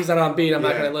music, like, he's not on beat. I'm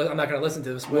not gonna listen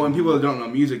to this. Well, and people that don't know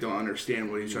music don't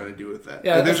understand what he's trying to do with that.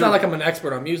 Yeah, like, it's not like I'm an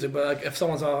expert on music, but like if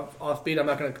someone's off beat, I'm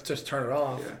not gonna just turn it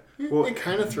off. Yeah. Well, it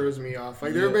kind of throws me off.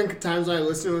 Like there have been times when I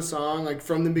listen to a song like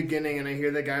from the beginning and I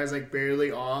hear the guy's like barely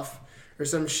off or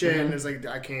some shit, and it's like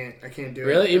I can't do it.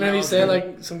 Really? Even if he's saying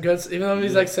like some good, even though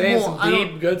he's like saying some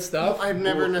deep good stuff. Well, I've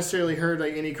never necessarily heard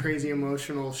like any crazy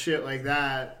emotional shit like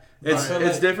that.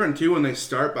 It's different too when they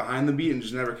start behind the beat and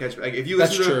just never catch. Like if you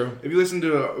listen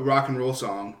to a rock and roll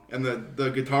song and the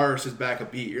guitarist is back a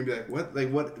beat, you're gonna be like, what? Like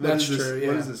what? What is this?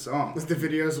 What is this song? With the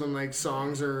videos when like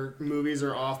songs or movies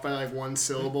are off by like one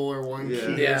syllable or one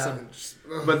key or something. Just,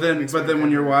 but then when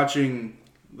you're watching.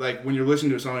 Like, when you're listening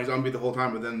to a song, he's on beat the whole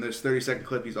time, but then there's 30-second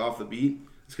clip, he's off the beat.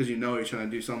 It's because you know he's trying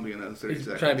to do something in those 30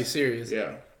 seconds. Trying to be serious.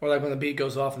 Yeah. Or like when the beat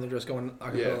goes off and they're just going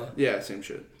acapella. Yeah, same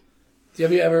shit. Do you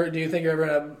think you're ever going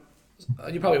to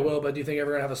have, you probably will, but do you think you're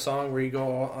ever going to have a song where you go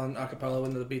on acapella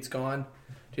when the beat's gone?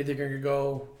 Do you think you're going to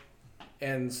go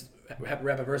and rap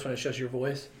a verse when it's just your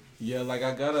voice? Yeah, like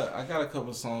I got a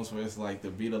couple songs where it's like the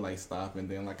beat will like stop and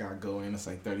then like I go in, it's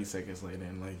like 30 seconds later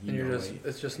and like And you're just like,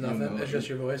 it's just nothing. It's just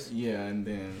your voice. Yeah, and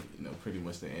then pretty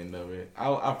much the end of it. I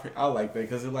like that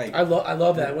because it like I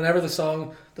love that. Whenever the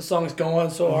song's going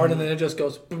so hard and then it just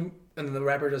goes boom and then the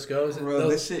rapper just goes. Bro,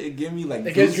 this shit it give me like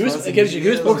it gives you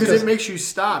goosebumps Well, because it makes you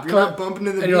stop. You're not bumping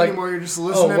into the beat anymore. You're just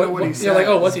listening to what he's saying. You're like,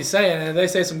 oh, what's he saying? And if they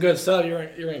say some good stuff, you're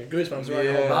in goosebumps around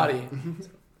your whole body.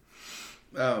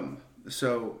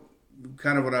 So,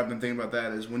 kind of what I've been thinking about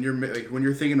that is when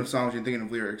you're thinking of songs, you're thinking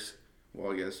of lyrics.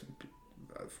 Well, I guess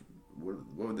what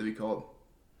would they be called?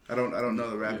 I don't know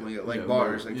the rap like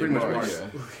bars, like pretty much bars.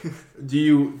 Yeah. Do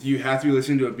you have to be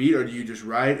listening to a beat, or do you just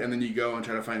write and then you go and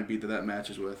try to find a beat that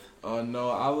matches with?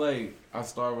 No, I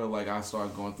start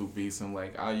going through beats and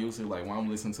like I usually like when I'm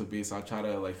listening to beats, I try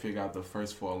to like figure out the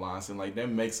first 4 lines and like that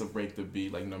makes or break the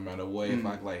beat. Like no matter what, if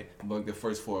I like the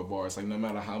first 4 bars, like no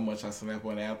matter how much I snap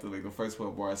on after like the first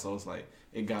 4 bars, so it's like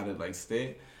it gotta like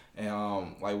stick.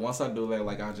 And like once I do that,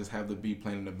 like I just have the beat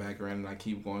playing in the background and I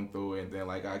keep going through it and then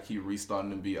like I keep restarting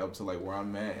the beat up to like where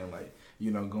I'm at and like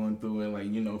going through it like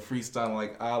freestyle,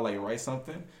 like I like write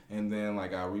something and then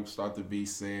like I restart the beat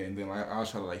set and then like I'll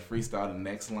try to like freestyle the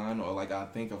next line or like I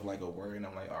think of like a word and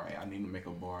I'm like, all right, I need to make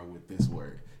a bar with this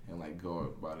word and like go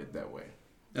about it that way.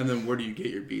 And then where do you get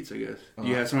your beats, I guess? Do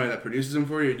you have somebody that produces them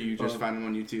for you, or do you just find them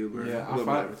on YouTube or a little bit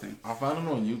of everything? I find them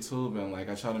on YouTube, and like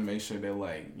I try to make sure that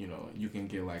like, you can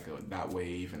get like a dot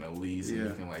wave and a leads, and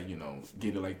you can like,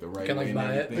 get it like the right way and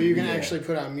everything. But you can actually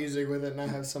put out music with it and not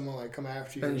have someone like come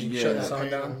after you and shut that song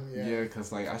down. Yeah,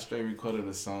 because like I straight recorded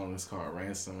a song that's called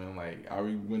Ransom, and like I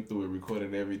went through it,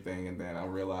 recorded everything, and then I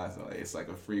realized like it's like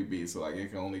a free beat, so like it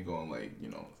can only go on like,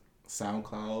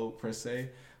 SoundCloud per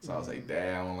se. So I was like,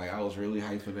 damn, like I was really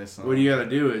hyped for this song. What you gotta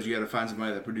do is you gotta find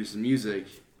somebody that produces music.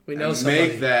 We know somebody.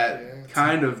 Make that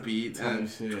kind of beat and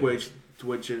twitch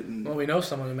it. And, well, we know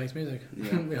someone who makes music.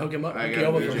 Yeah. We hook him up.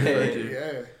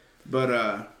 Yeah.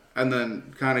 But and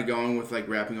then kind of going with like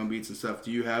rapping on beats and stuff.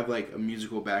 Do you have like a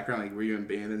musical background? Like were you in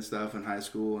band and stuff in high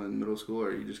school and middle school, or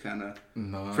are you just kind of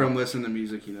from listening to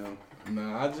music?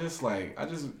 No, I just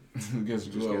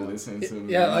just go listen to.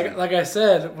 Yeah, like I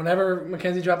said, whenever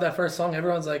MacKenzie dropped that first song,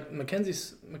 everyone's like, MacKenzie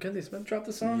Smith dropped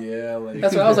the song. Yeah, like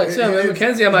that's what I was like. Too.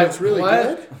 MacKenzie, I'm like, really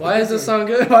why is this song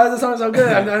good? Why is this song so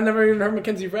good? I've never even heard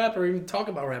MacKenzie rap or even talk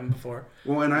about rapping before.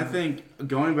 Well, and I think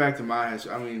going back to my high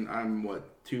school, I mean, I'm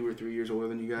 2 or 3 years older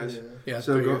than you guys. Yeah.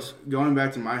 So going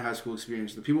back to my high school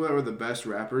experience, the people that were the best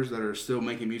rappers that are still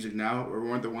making music now, or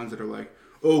weren't the ones that are like,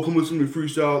 oh, come listen to me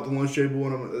freestyle at the lunch table.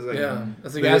 And I'm like,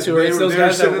 that's the guys who are those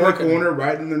guys sitting in the working. corner,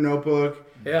 writing in their notebook,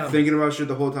 thinking about shit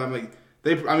the whole time. Like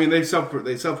they self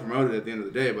promoted at the end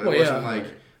of the day, but it wasn't like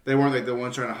they weren't like the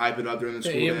ones trying to hype it up during the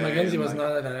school day. MacKenzie was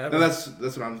not that ever. No, that's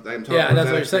what I'm talking about. Yeah,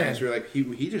 that's what you're saying. You're like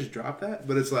he just dropped that,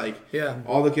 but it's like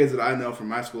all the kids that I know from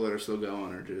my school that are still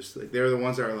going are just like they're the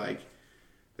ones that are like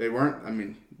they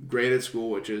weren't great at school,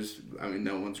 which is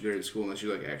no one's great at school unless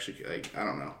you like actually like I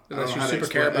don't know. Unless you super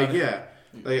care about it.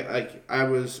 Like I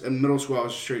was in middle school, I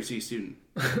was a straight C student.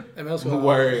 In middle school,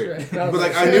 word. But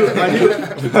like I knew.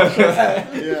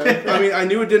 I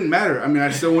knew it didn't matter. I mean, I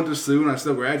still went to SLU and I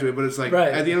still graduated. But it's like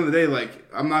at the end of the day, like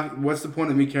I'm not. What's the point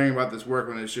of me caring about this work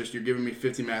when it's just you're giving me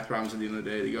 50 math problems at the end of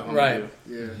the day to go home and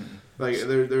do? Yeah. Like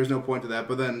there's no point to that.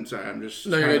 But then, sorry, I'm just.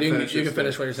 No, you're good. You can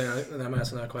finish what you're saying. And I'm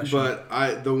asking that question.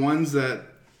 But the ones that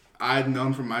I'd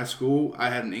known from my school, I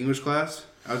had an English class.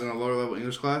 I was in a lower level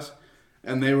English class.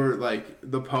 And they were like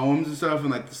the poems and stuff, and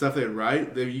like the stuff they'd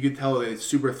write. You could tell they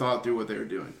super thought through what they were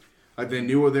doing. Like they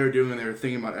knew what they were doing, and they were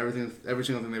thinking about every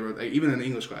single thing they wrote. Like, even in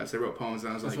English class, they wrote poems,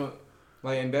 and I was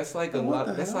and that's like a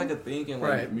lot. That's like a thing in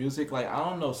like music. Like I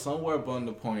don't know, somewhere upon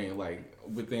the point, like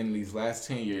within these last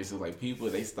 10 years, it's like people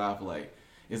they stop like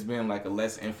it's been like a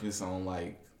less emphasis on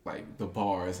like the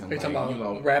bars and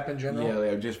like rap in general.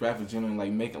 Yeah, just rap in general.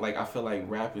 Like make like I feel like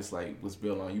rap is like was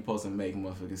built on you supposed to make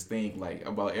motherfuckers think like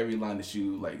about every line that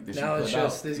you like. That now you it's put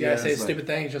just out. these guys say stupid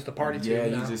things just to party to. Yeah,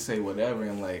 you just say whatever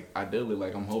and like ideally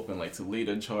like I'm hoping like to lead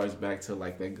a charge back to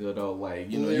like that good old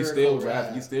like you still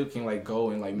rap, you still can like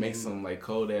go and like make some like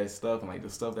cold ass stuff and like the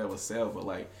stuff that was sell, but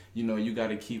like you got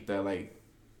to keep that like.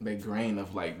 That grain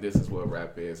of like this is what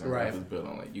rap is and rap is built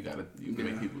on like you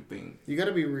make people think. You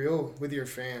gotta be real with your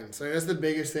fans. Like that's the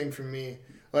biggest thing for me.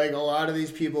 Like a lot of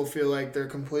these people feel like they're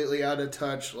completely out of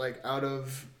touch, like out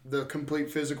of the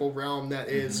complete physical realm that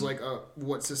is like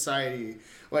what society.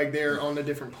 Like they're on a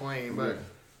different plane. But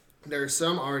there's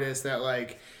some artists that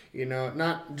like You know,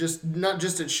 not just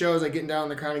at shows, like getting down in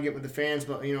the crowd and get with the fans,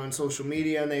 but you know, in social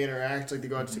media and they interact, like they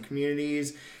go out to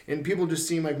communities, and people just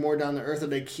seem like more down to earth, that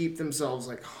they keep themselves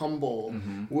like humble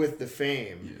with the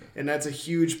fame, and that's a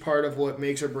huge part of what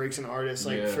makes or breaks an artist.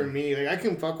 Like for me, like I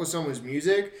can fuck with someone's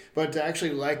music, but to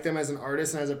actually like them as an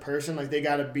artist and as a person, like they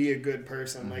gotta be a good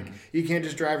person. Like you can't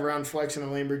just drive around flexing a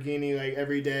Lamborghini like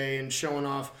every day and showing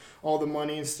off all the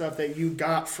money and stuff that you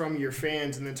got from your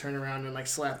fans, and then turn around and like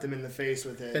slap them in the face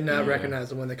with it. And not recognize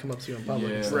them when they come up to you in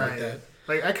public and stuff like that.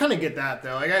 Like I kind of get that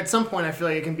though. Like at some point, I feel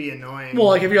like it can be annoying. Well,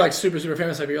 like if you're like super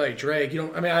famous, like if you're like Drake, you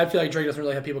don't. I mean, I feel like Drake doesn't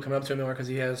really have people come up to him anymore because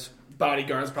he has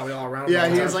bodyguards probably all around him. Yeah,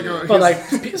 he has like a. But like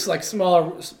it's like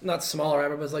smaller, not smaller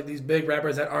rappers, but it's like these big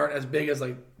rappers that aren't as big as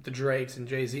like the Drakes and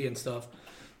Jay-Z and stuff.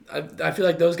 I feel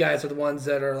like those guys are the ones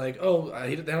that are like,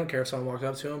 they don't care if someone walks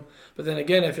up to him. But then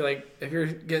again, if you're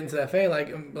getting to that fame,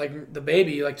 like the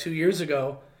Baby, like 2 years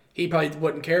ago, he probably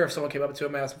wouldn't care if someone came up to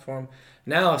him and asked for him.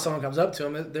 Now, if someone comes up to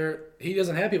him, he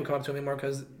doesn't have people come up to him anymore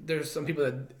because there's some people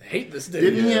that hate this dude.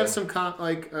 Didn't he have some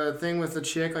thing with the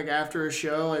chick like after a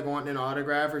show, like wanting an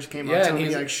autograph, or she came up to him and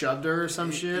he like shoved her or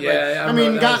some shit? Yeah, like, I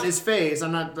mean, got in his face.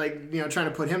 I'm not like trying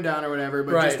to put him down or whatever,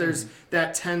 but just there's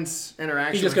that tense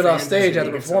interaction. He just got off stage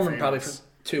after performing probably for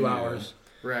 2 hours.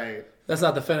 Right. That's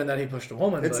not defending that he pushed a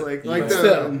woman. It's but, like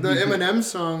the Eminem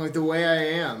song, like The Way I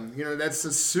Am. You know, that's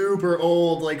a super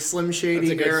old, like Slim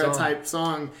Shady era type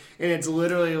song, and it's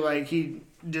literally like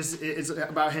it's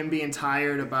about him being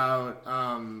tired about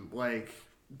like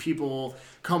people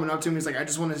coming up to him. He's like, I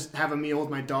just want to have a meal with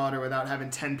my daughter without having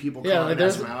 10 people come and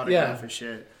ask my autograph and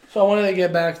shit. So I wanted to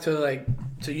get back to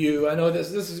you. I know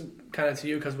this is kind of to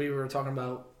you because we were talking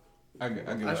about. I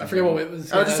forget what it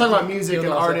was. I was just talking about music and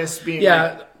artists being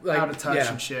out of touch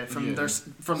and shit from their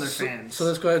fans.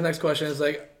 So this next question is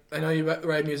like, I know you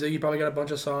write music. You probably got a bunch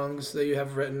of songs that you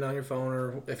have written on your phone,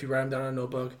 or if you write them down on a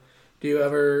notebook. Do you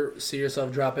ever see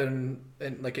yourself dropping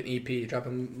like an EP,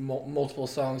 dropping multiple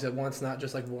songs at once, not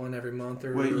just like one every month?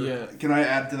 Can I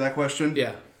add to that question?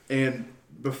 Yeah. And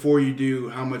before you do,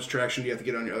 how much traction do you have to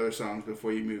get on your other songs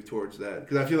before you move towards that?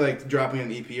 Because I feel like dropping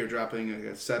an EP or dropping like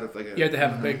a set of you have to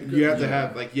have a big. You have to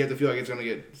have you have to feel like it's going to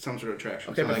get some sort of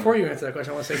traction. Okay, so before you answer that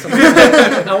question, I want to say something.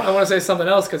 I want to say something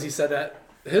else because he said that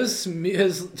his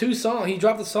 2 songs, he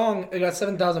dropped the song, it got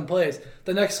 7,000 plays.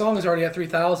 The next song is already at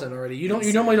 3,000 already. You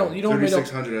normally don't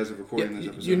 3,600 as of recording this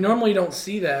episode. You normally don't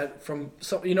see that from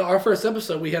our first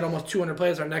episode we had almost 200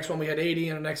 plays. Our next one we had 80,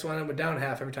 and the next one it went down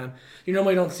half every time. You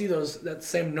normally don't see that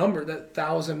same number, that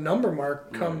 1,000 number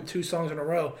mark come 2 songs in a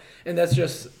row, and it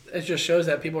just shows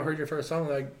that people heard your first song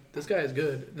like, this guy is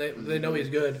good. They know he's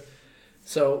good.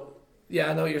 So. Yeah,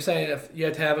 I know what you're saying. If you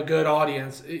have to have a good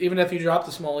audience, even if you dropped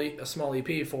a small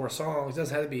EP, 4 songs, it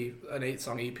doesn't have to be an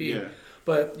 8-song EP. Yeah.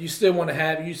 But you still want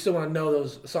to know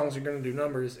those songs are going to do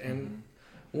numbers, and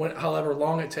however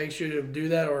long it takes you to do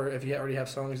that, or if you already have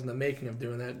songs in the making of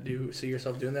doing that, do you see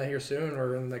yourself doing that here soon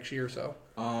or in the next year or so?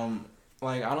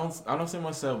 I don't see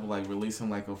myself like releasing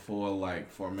like a full like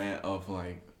format of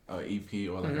like an EP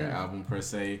or like an album per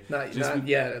se. Not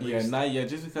yet. At least. Not yet.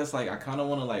 Just because like I kind of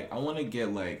want to I want to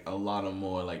get like a lot of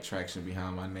more like traction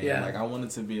behind my name. Yeah. Like I want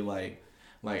it to be like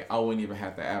I wouldn't even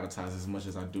have to advertise as much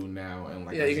as I do now, and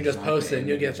like you can just post it and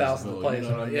you'll get thousands of plays.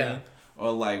 You know what I mean?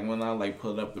 Or like when I like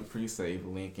put up the pre-save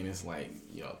link and it's like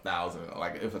 1,000,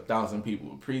 like if 1,000 people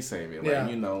would pre-save it,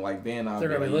 like then I'll be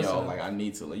like I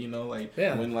need to when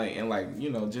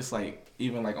and just like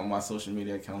even like on my social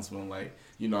media accounts when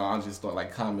I'll just start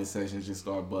like comment sections just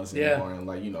start buzzing more and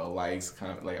likes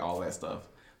kind of like all that stuff.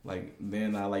 Like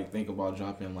then I like think about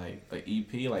dropping like an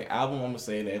EP, like album. I'm gonna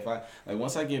say that if I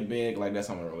once I get big, like that's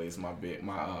when I'm gonna release my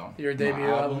your debut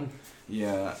album.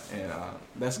 Yeah, and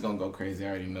that's gonna go crazy. I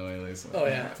already know it. So,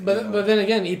 but then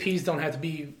again, EPs don't have to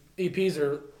be. EPs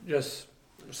are just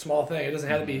a small thing. It doesn't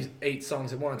have to be 8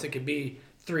 songs at once. It could be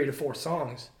 3 to 4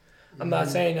 songs. I'm not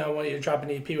saying I want you to drop an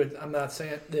EP with. I'm not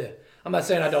saying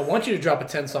I don't want you to drop a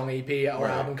 10-song EP or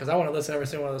album because I want to listen to every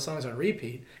single one of those songs on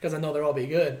repeat because I know they'll all be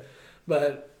good.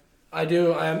 But I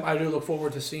do look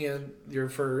forward to seeing the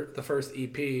first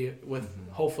EP with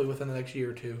hopefully within the next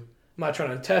year or 2. I'm not trying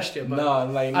to test you, but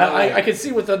I can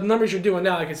see with the numbers you're doing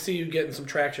now, I can see you getting some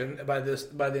traction by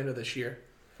the end of this year.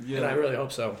 Yeah, and I really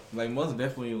hope so. Like most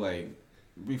definitely,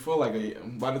 before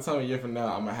by the time a year from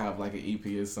now, I'm gonna have like an EP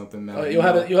or something now. Oh, you'll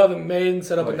have it made and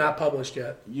set up, but not published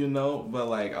yet.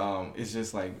 But it's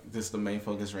just the main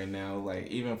focus right now. Like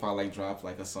even if I drop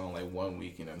a song 1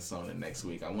 week and then a song the next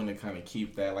week, I want to kind of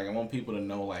keep that. Like I want people to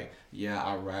know I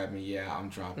rap me, I'm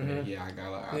dropping it,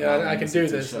 I can do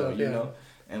this, stuff, you know,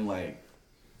 and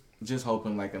just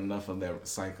hoping like enough of that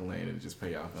cycling to just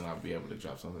pay off and I'll be able to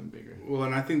drop something bigger. Well,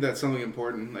 and I think that's something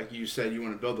important. Like you said, you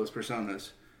want to build those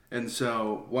personas. And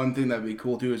so one thing that'd be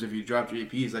cool too is if you dropped your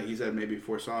EPs, like he said, maybe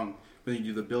 4 songs, but you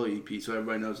do the Billy EP, so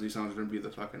everybody knows these songs are gonna be the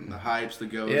hypes, the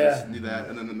goes, do that,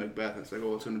 and then the Macbeth. It's like,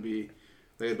 oh, it's gonna be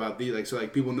like about the like so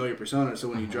like people know your persona. So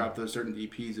when you drop those certain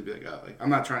EPs, it'd be like, oh, like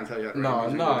I'm not trying to tell you.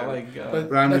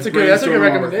 But I'm that's just a good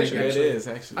recommendation. It is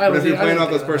actually. But if you're playing off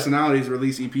those personalities,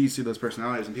 release EPs to those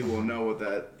personalities, and people will know what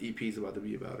that EP is about to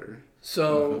be about. Or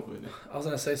so I was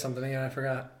gonna say something and I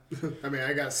forgot. I mean,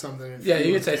 I got something. Yeah,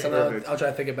 you can say something. I'll try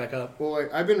to think it back up. Well,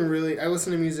 like, I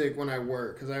listen to music when I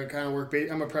work because I kind of work.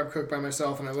 I'm a prep cook by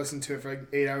myself, and I listen to it for like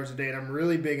 8 hours a day. And I'm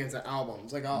really big into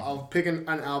albums. Like I'll pick an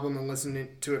album and listen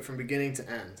to it from beginning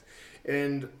to end.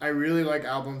 And I really like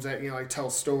albums that like tell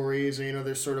stories, or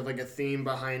there's sort of like a theme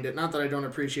behind it. Not that I don't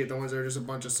appreciate the ones that are just a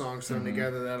bunch of songs thrown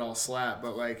together that all slap,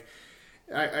 but like.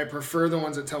 I prefer the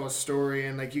ones that tell a story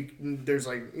and like there's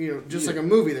like just like a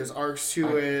movie, there's arcs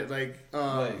to it, like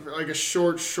a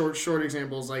short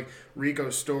example is like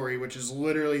Rico's Story, which is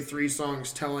literally 3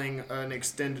 songs telling an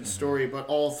extended story, but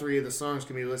all 3 of the songs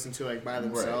can be listened to like by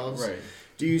themselves. Right.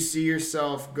 Do you see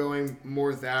yourself going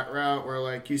more that route where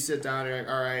like you sit down and you're like,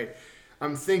 all right,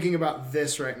 I'm thinking about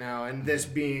this right now, and this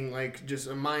being like just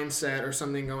a mindset or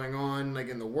something going on like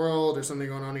in the world or something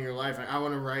going on in your life, and I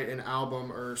want to write an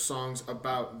album or songs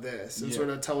about this and sort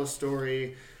of tell a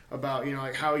story about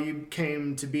like how you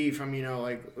came to be from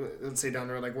like let's say down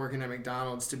the road like working at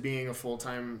McDonald's to being a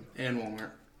full-time and Walmart.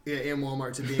 Yeah, and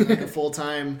Walmart to being like a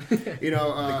full-time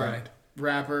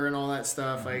rapper and all that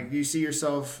stuff. Like, do you see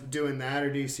yourself doing that,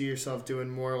 or do you see yourself doing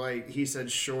more like he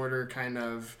said, shorter kind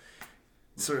of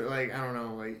sort of like, I don't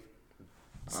know, like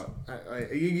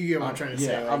you get what I'm trying to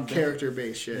say, like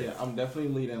character-based shit. Yeah, I'm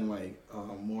definitely leaning like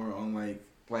more on like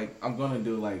I'm gonna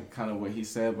do like kind of what he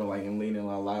said, but like I'm leaning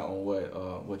a lot on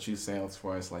what you say as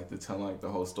far as like to tell like the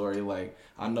whole story. Like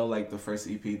I know like the first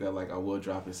EP that like I will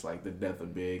drop is like The Death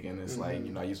of Big, and it's like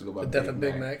I used to go by The Death of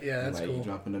Big Mac. Yeah, that's like, cool. You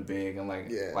dropping the Big and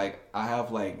like I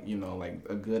have like like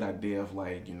a good idea of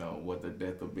like what The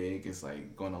Death of Big is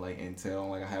like gonna like entail.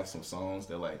 Like I have some songs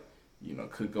that like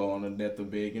could go on The Death of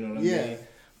Big. You know what I mean?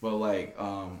 But like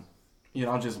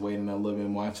I'm just waiting a little bit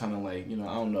more. I'm trying to like,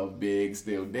 I don't know if Big's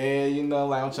still dead,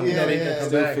 like I'm trying to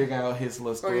still figure out his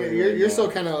little story. Oh, yeah, you're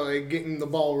still kind of like getting the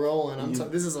ball rolling.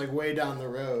 This is like way down the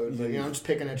road, but I'm just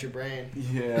picking at your brain.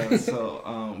 Yeah, so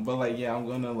but like I'm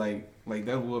gonna like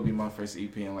that will be my first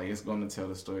EP, and like it's gonna tell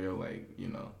the story of like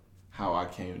how I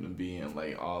came to be, and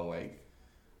like all like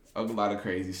a lot of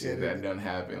crazy shit that done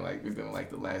happen like within like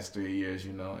the last 3 years,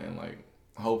 and like.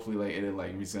 Hopefully, like it'll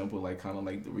like resemble like kind of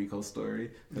like the Rico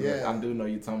story. Like, I do know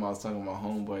I was talking about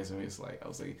homeboys, and it's like I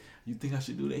was like, you think I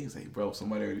should do that? He's like, bro,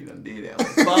 somebody already done did that. I'm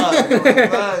like,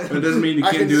 fuck. But it doesn't mean you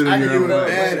can't do it in your own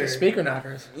way. Speaker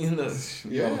knockers.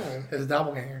 Yo, his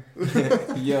doppelganger.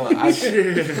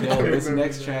 This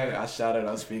next track I shouted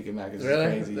out Speaker Knockers. Really?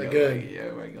 Crazy. They're good. Like, yeah,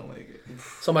 everybody gonna like it.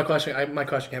 So my question came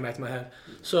back to my head.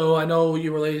 So I know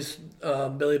you released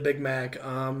Billy Big Mac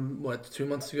 2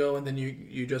 months ago, and then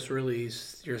you just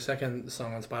released your second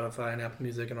song on Spotify and Apple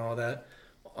Music and all that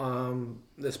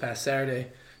this past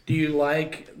Saturday. Do you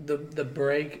like the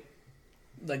break,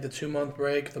 like the 2 month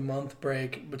break, the month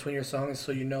break between your songs,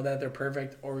 so you know that they're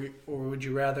perfect, or would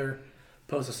you rather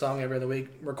post a song every other week,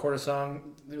 record a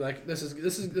song like this is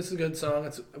a good song,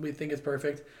 we think it's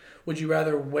perfect? Would you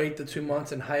rather wait the 2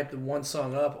 months and hype the one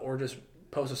song up, or just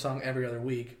post a song every other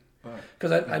week?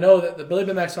 Because I know that the Billy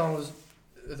Big Mac song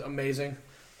is amazing.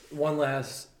 One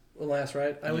last,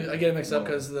 right? I get it mixed up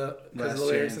because the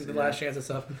lyrics and the last chance and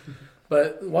stuff.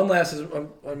 But One Last is an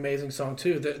amazing song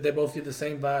too. They both get the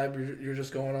same vibe. You're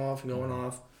just going off and going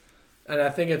off. And I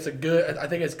think it's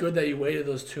good that you waited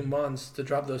those 2 months to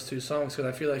drop those 2 songs,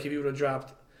 because I feel like if you would have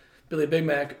dropped Billy Big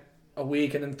Mac a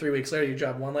week and then 3 weeks later you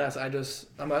drop One Last, I'm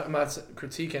not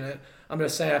critiquing it. I'm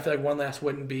just saying I feel like One Last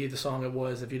wouldn't be the song it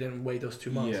was if you didn't wait those 2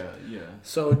 months. Yeah.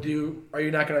 So are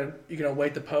you gonna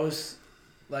wait to post,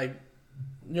 like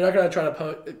you're not gonna try to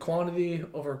post quantity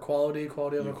over quality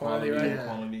over quantity, right?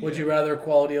 Quality, Would you rather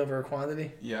quality over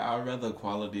quantity? Yeah, I'd rather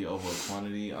quality over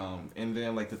quantity. And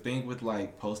then like the thing with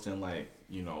like posting like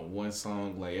one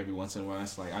song like every once in a while,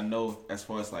 it's like I know as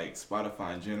far as like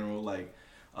Spotify in general, like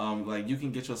you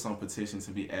can get your song petition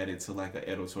to be added to like an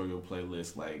editorial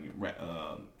playlist, like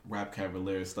rap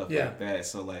cavalier stuff like that.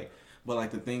 So like, but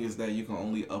like the thing is that you can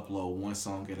only upload one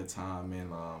song at a time,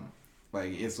 and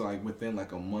like it's like within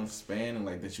like a month span and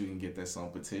like that you can get that song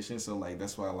petitioned. So like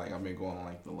that's why like I've been going on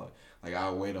like the like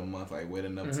I'll wait a month, like wait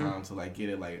enough time to like get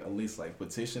it like at least like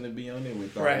petition to be on it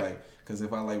without like, because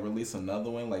if I like release another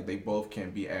one, like they both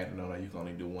can't be added on, like you can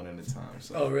only do one at a time.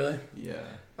 So oh really? Yeah.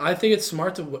 I think it's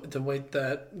smart to wait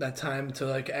that time to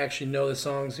like actually know the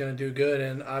song's gonna do good,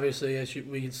 and obviously as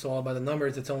we saw by the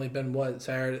numbers, it's only been what,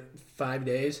 Saturday, 5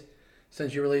 days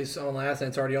since you released on last, and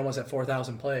it's already almost at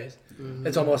 4,000 plays. Mm-hmm.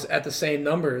 It's almost at the same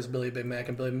number as Billy Big Mac,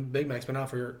 and Billy Big Mac's been out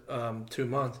for 2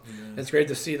 months. Yeah. It's great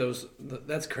to see those.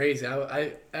 That's crazy.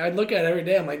 I look at it every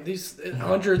day. I'm like, these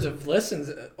hundreds of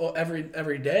listens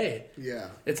every day. Yeah,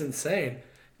 it's insane.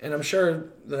 And I'm sure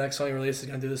the next song you release is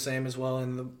going to do the same as well,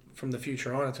 and from the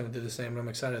future on, it's going to do the same. And I'm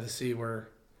excited to see where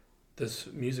this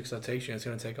music stuff takes you. It's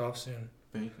going to take off soon.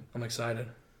 I'm excited.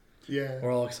 Yeah,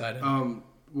 we're all excited.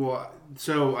 Well,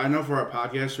 so I know for our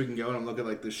podcast we can go and look at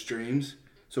like the streams,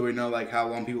 so we know like how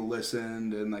long people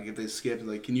listened and like if they skipped.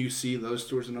 Like, can you see those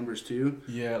sorts of numbers too?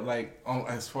 Yeah, like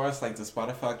as far as like the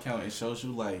Spotify account, it shows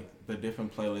you like the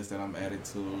different playlists that I'm added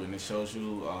to, and it shows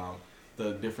you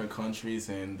the different countries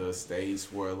and the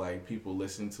states where like people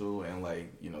listen to, and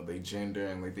like, you know, they gender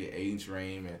and like the age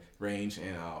range,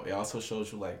 and it also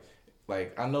shows you like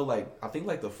I know, like I think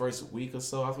like the first week or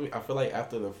so, I feel like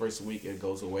after the first week it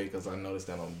goes away, because I noticed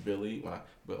that on Billy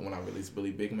when I released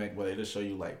Billy Big Mac, but it'll show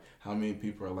you like how many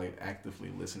people are like actively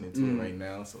listening to it right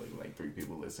now. So like 3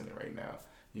 people listening right now,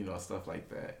 you know, stuff like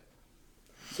that.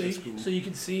 So you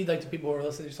can see like the people who are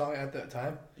listening to your song at that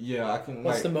time. Yeah, I can.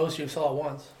 What's the most you saw at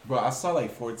once? Bro, I saw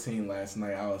like 14 last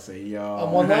night. I would say, yo.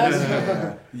 On one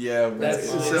last? Yeah.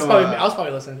 I was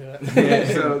probably listening to it.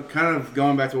 Yeah, so kind of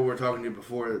going back to what we were talking to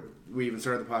before we even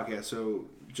started the podcast. So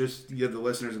just to give the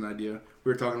listeners an idea,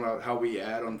 we were talking about how we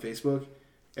ad on Facebook.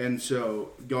 And so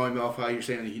going off how you're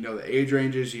saying, you know, the age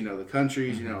ranges, you know, the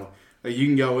countries, you know, like you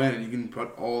can go in and you can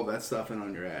put all of that stuff in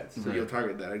on your ads. So you'll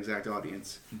target that exact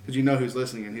audience because you know who's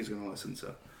listening and who's going to listen.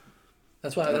 So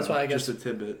that's why I guess just a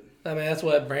tidbit. I mean, that's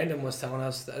what Brandon was telling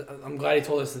us. I'm glad he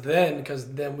told us then,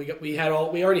 because then we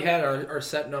already had our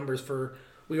set numbers for.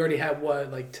 We already had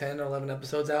like 10 or 11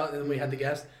 episodes out, and then we had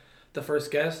the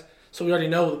first guest. So we already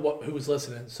know who was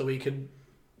listening, so we could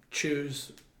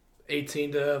choose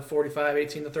 18 to 45,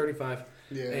 18 to 35.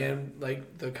 Yeah. And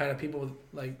like the kind of people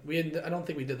like I don't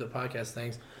think we did the podcast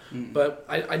things, but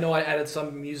I know I added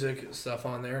some music stuff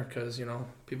on there because, you know,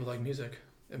 people like music,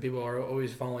 and people are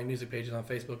always following music pages on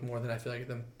Facebook more than I feel like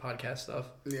the podcast stuff.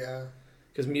 Yeah.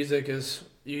 Because music is,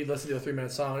 you listen to a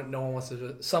 3-minute song, no one wants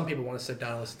to. Some people want to sit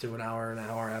down and listen to an hour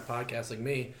at podcasts like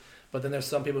me, but then there's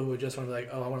some people who just want to be like,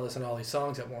 oh, I want to listen to all these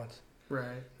songs at once.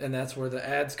 Right. And that's where the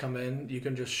ads come in. You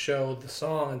can just show the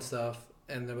song and stuff.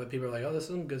 And then people are like, oh, this is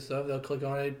some good stuff. They'll click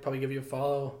on it, probably give you a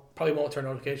follow. Probably won't turn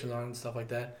notifications on and stuff like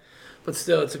that. But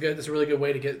still, it's a really good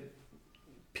way to get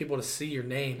people to see your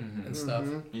name and stuff.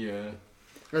 Yeah.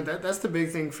 That's the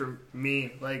big thing for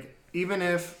me. Like, even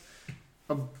if,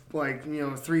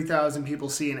 3,000 people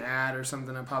see an ad or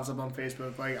something that pops up on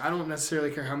Facebook, like, I don't necessarily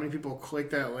care how many people click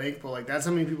that link, but, like, that's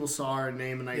how many people saw our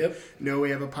name, and I know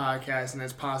we have a podcast, and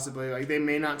that's possibly, like, they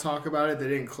may not talk about it, they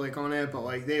didn't click on it, but,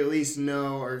 like, they at least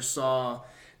know or saw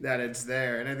that it's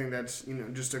there, and I think that's, you know,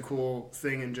 just a cool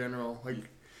thing in general, like,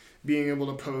 being able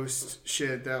to post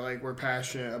shit that, like, we're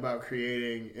passionate about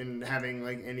creating and having,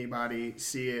 like, anybody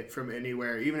see it from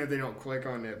anywhere, even if they don't click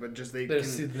on it, but just they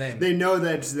see the name. They know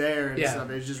that it's there and stuff.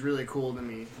 It's just really cool to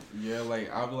me. Yeah,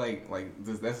 like, I'll be like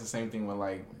that's the same thing with,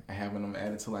 like, having them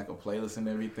added to, like, a playlist and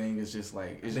everything. It's just,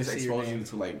 like, it's just exposing you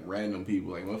to, like, random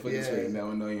people. Like, motherfuckers right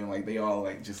now know you, and, like, they all,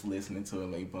 like, just listening to it,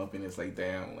 like, bumping. It's like,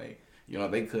 damn, like, you know,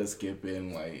 they could skip it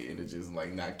and, like, it'll just,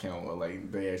 like, not count, or,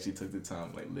 like, they actually took the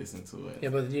time, like, listen to it. Yeah,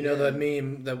 but you know that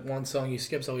meme, that one song you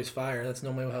skip's always fire. That's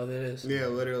normally how that is. Yeah,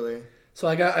 literally. So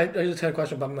I just had a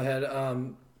question about my head.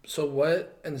 So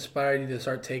what inspired you to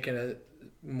start taking it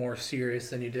more serious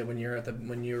than you did when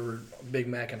you were Big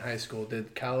Mac in high school?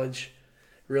 Did college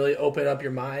really open up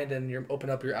your mind and open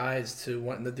up your eyes to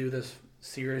wanting to do this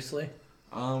seriously?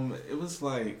 It was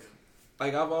like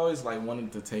I've always like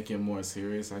wanted to take it more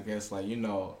serious, I guess. Like, you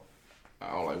know,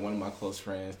 like one of my close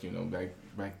friends, you know,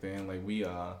 back then, like we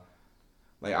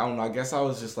like, I don't know, I guess I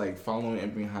was just like following in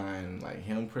behind like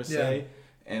him per se.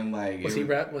 And like was he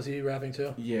rapping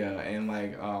too? Yeah, and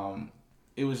like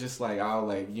it was just like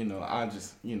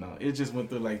it just went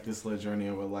through like this little journey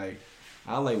of like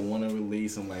I like want to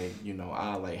release and like, you know,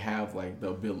 I like have like the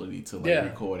ability to like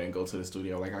record and go to the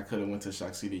studio. Like I could have went to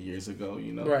Shock City years ago,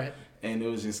 you know. Right. And it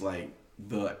was just like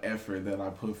the effort that I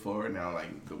put forward now, like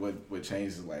what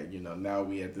changed is like, you know, now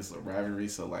we at this rivalry,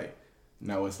 so like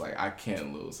now it's like I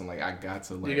can't lose, and like I got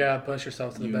to like you gotta push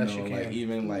yourself to the best you can. Like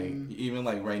even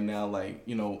like right now, like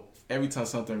every time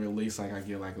something released, like I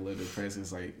get like a little depressed.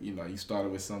 It's like you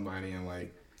started with somebody and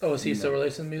like. Oh, is he still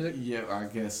releasing music? Yeah, I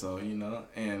guess so.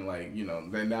 And like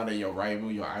then now that your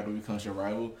rival, your idol becomes your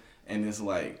rival. And it's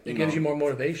like it gives you more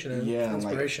motivation and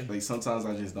inspiration. Like sometimes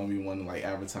I just don't be wanting to like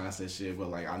advertise that shit, but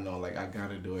like I know like I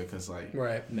gotta do it because like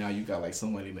now you got like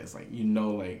somebody that's like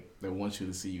like that wants you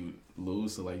to see you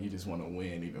lose, so like you just want to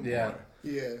win even more.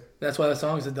 Yeah, that's why the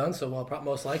songs have done so well,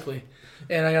 most likely.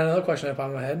 And I got another question up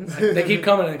on my head. They keep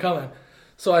coming and coming.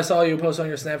 So I saw you post on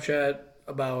your Snapchat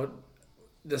about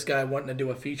this guy wanting to do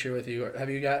a feature with you. Have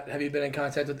you been in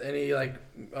contact with any like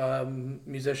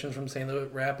musicians from St. Louis,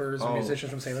 rappers or musicians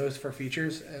from St. Louis for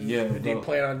features? And do you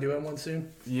plan on doing one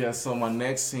soon? Yeah, so my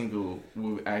next single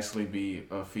will actually be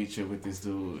a feature with this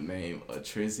dude named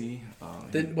Trizzy.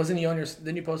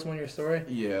 Didn't you post him on your story?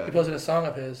 Yeah. He posted a song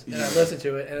of his, and I listened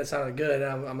to it, and it sounded good.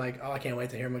 And I'm like, oh, I can't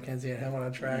wait to hear MacKenzie and him on a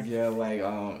track. Yeah, like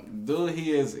dude,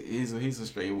 he's a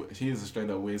straight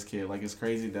up whiz kid. Like it's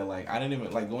crazy that like I didn't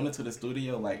even like going into the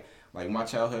studio. Like my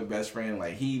childhood best friend,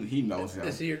 like he knows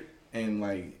him, and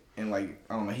I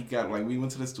don't know, he got like we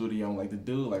went to the studio and like the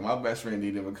dude, like my best friend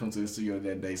didn't even come to the studio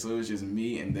that day, so it was just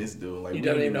me and this dude. Like you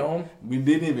didn't even know him. We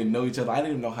didn't even know each other. I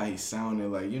didn't even know how he sounded,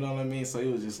 like you know what I mean. So it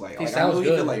was just like he I knew good.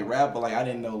 He could like rap, but like I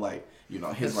didn't know like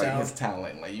his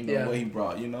talent, like what he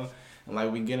brought, And like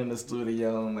we get in the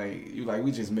studio and like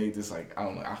we just made this like I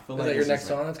don't know. I feel is like that your next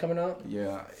song that's coming out?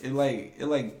 Yeah,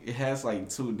 it has like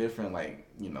two different like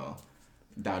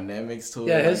dynamics to it.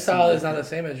 Yeah, his like, style is not the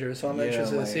same as yours, so I'm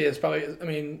interested to see. It's probably, I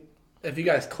mean, if you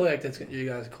guys clicked, you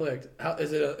guys clicked. How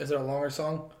is it? Is it a longer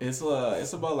song? It's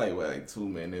about like 2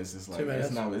 minutes. It's like 2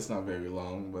 minutes. It's not very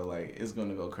long, but like it's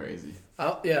gonna go crazy.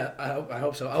 I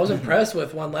hope so. I was impressed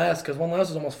with One Last because One Last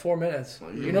was almost 4 minutes.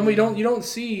 You really don't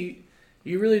see.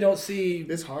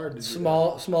 It's hard to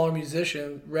smaller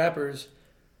musician rappers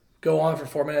go on for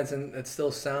 4 minutes and it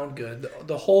still sound good.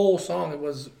 The whole song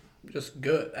was just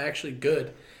good, actually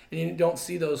good. And you don't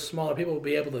see those smaller people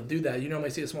be able to do that. You normally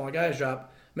see the smaller guys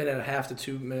drop a minute and a half to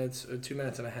 2 minutes or 2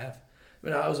 minutes and a half. I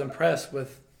mean, I was impressed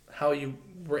with how you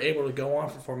were able to go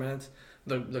on for 4 minutes.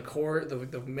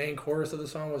 The main chorus of the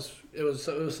song was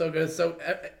so good. So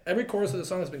every chorus of the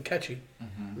song has been catchy.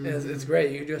 Mm-hmm. And it's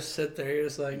great. You just sit there, you're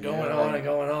just like going on and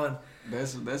going on.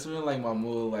 That's really like my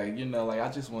mood. Like like I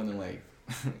just want to like.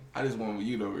 I just want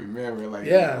you to remember, like,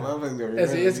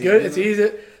 it's good. It's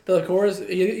easy. The chorus,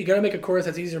 you gotta make a chorus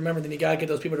that's easy to remember. Then you gotta get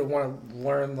those people to want to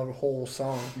learn the whole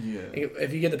song. Yeah.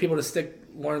 If you get the people to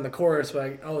learn the chorus,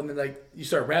 like and then like you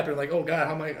start rapping, like, oh God,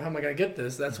 how am I gonna get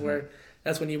this? That's when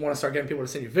you want to start getting people to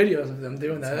send you videos of them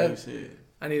doing that.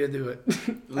 I need to do it.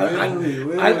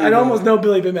 I almost know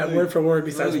Billy Big Mac word for word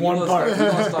besides one part. You're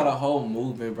going to start a whole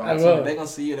movement, bro. They're going to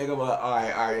see you. They're going to be like, all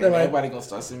right. Everybody going to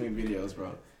start sending me videos,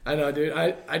 bro. I know, dude.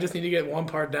 I just need to get one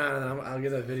part down and then I'll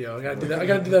get that video. I gotta do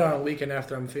that on a weekend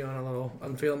after I'm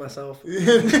feeling myself.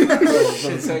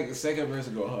 The second verse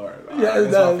will go hard. Yeah, it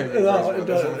does.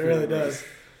 It really does.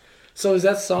 So is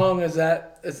that song?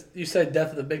 You said "Death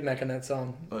of the Big Mac" in that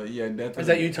song? Yeah, Death. Is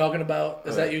that you talking about?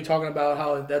 Is that you talking about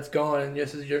how that's gone and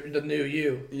this is the new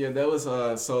you? Yeah, that was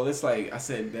So it's like I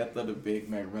said, "Death of the Big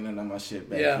Mac," running on my shit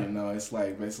back. Yeah. It's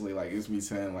like basically like it's me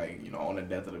saying like on the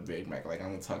death of the Big Mac, like I'm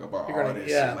gonna talk about all this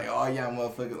shit, like oh yeah,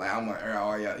 motherfucker, like I'm gonna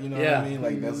oh yeah, you know what I mean?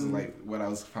 Like that's like what I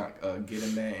was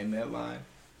getting at in that line.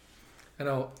 I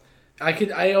know.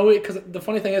 I always, because the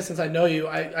funny thing is, since I know you,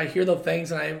 I hear the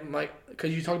things and I'm like,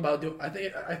 because you talk about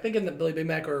I think in the Billy Big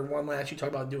Mac or One Last you talk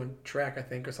about doing track, I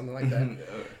think, or something like that. And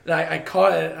I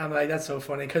caught it. I'm like, that's so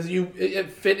funny because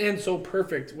it fit in so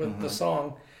perfect with the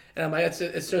song, and I'm like,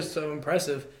 it's just so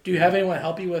impressive. Do you have anyone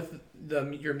help you with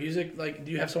your music? Like,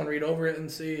 do you have someone read over it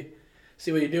and see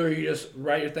what you do, or you just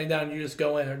write your thing down and you just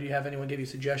go in, or do you have anyone give you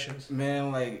suggestions?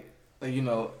 Man,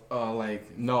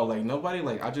 nobody,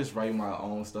 like, I just write my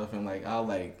own stuff, and, like, I'll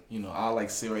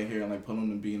sit right here and, like, put on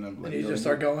the beat, and I'm like, and you just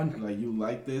start going? Like, you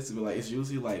like this? But, like, it's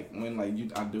usually, like, when, like,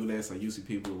 I do this, like, usually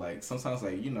people, like, sometimes,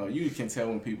 like, you can tell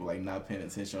when people, like, not paying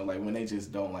attention, or, like, when they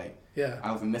just don't, like, I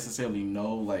don't necessarily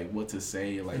know, like, what to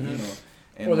say, like,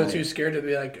 And or they're too scared to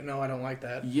be like, no, I don't like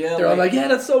that. Yeah, they're all like, yeah,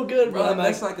 that's so good, bro.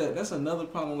 That's another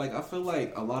problem. Like, I feel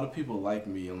like a lot of people like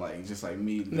me and like just like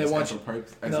me they want as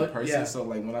a person. Yeah. So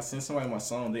like when I send somebody my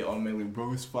song, they automatically,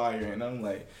 bro, it's fire, and I'm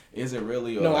like, is it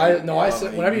really?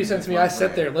 Whenever you send to me, I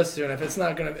sit there, listen to it. If it's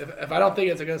not gonna, if I don't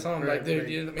think it's a good song, I'm like, dude,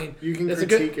 you can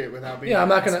critique it without being. Yeah, I'm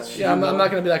not gonna. Yeah, I'm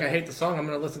not gonna be like, I hate the song. I'm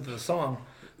gonna listen to the song.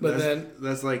 But then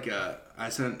that's like I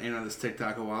sent Anna this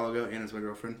TikTok a while ago. Anna's my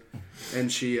girlfriend,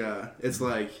 and she it's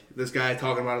like this guy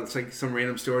talking about it's like some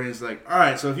random story. And it's like, all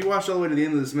right, so if you watch all the way to the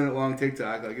end of this minute long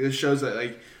TikTok, like this shows that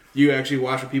like you actually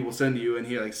watch what people send to you, and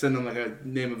he like send them like a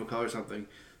name of a color or something. And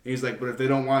he's like, but if they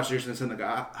don't watch, you're just gonna send like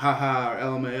a haha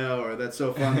or LMAO or that's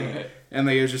so funny, and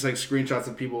like it's just like screenshots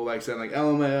of people like saying like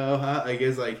LMAO, ha, like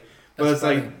it's like, but that's it's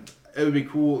funny. like. It would be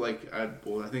cool, like, I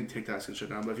think TikTok's gonna shut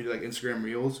down, but if you do, like, Instagram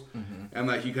Reels, and,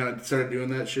 like, you kind of started doing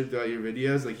that shit throughout your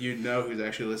videos, like, you'd know who's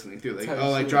actually listening through. Like,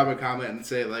 like, drop a comment and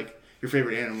say, like, your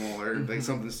favorite animal or, like,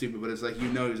 something stupid, but it's like, you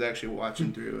know who's actually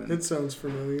watching through. And, It sounds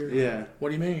familiar. yeah. What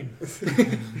do you mean?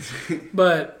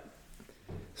 But,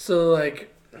 so,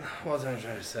 like, what was I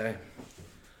trying to say?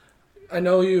 I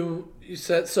know you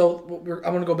said, so I'm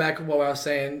going to go back to what I was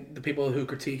saying, the people who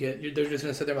critique it, they're just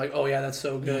going to sit there like, oh, yeah, that's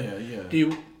so good. Yeah. Do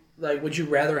you, like, would you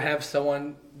rather have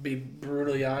someone be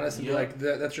brutally honest and be like,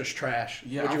 that's just trash?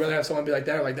 Yeah, Would you rather have someone be like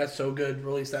that or like, that's so good,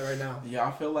 release that right now? Yeah,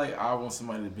 I feel like I want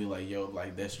somebody to be like, yo,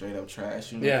 like, that's straight up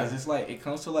trash, you know? Yeah. Because it's like, it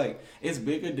comes to like, it's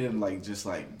bigger than like, just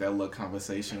like that little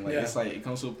conversation. Like, it's like, it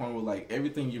comes to a point where like,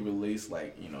 everything you release,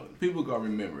 like, you know, people gonna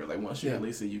remember it. Like, once you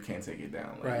release it, you can't take it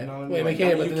down. Like, Right. You know what I mean? Well, like, they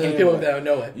can't, I but mean, there's you people can, that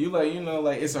know it. You like, you know,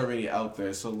 like, it's already out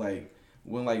there. So like,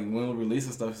 when we're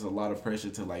releasing stuff, it's a lot of pressure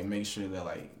to like make sure that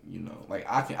like, you know, like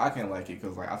I can like it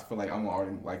because like I feel like I'm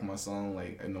already like my song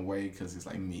like in a way because it's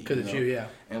like me. Because it's you, yeah.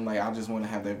 And like I just want to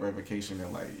have that verification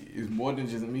that like it's more than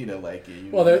just me that like it.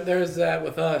 You Well, know? there's that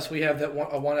with us. We have that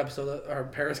one episode, our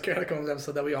Paris Catacombs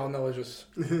episode that we all know is just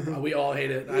we all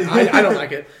hate it. I don't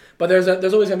like it, but there's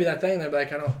always gonna be that thing that like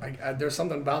there's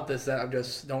something about this that I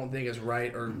just don't think is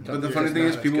right or. But the funny thing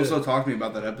is, people still talk to me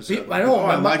about that episode. I know.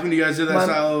 I like when you guys did that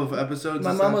style of episodes.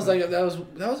 My mom was like, that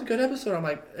was a good episode. I'm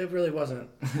like, it really wasn't.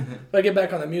 But I get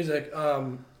back on the music.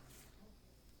 What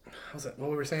we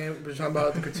were saying? We were talking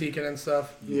about the critiquing and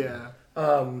stuff. Yeah.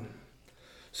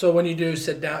 So when you do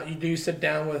sit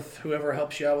down with whoever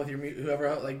helps you out with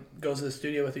whoever like goes to the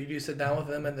studio with you. You do sit down with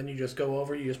them and then you just go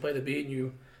over. You just play the beat and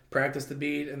you practice the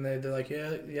beat and they're like,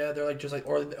 yeah. They're like just like,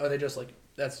 or are they just like,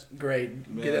 that's great.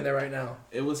 Man, get in there right now.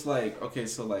 It was like okay,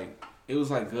 so like it was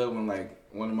like good when like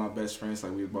one of my best friends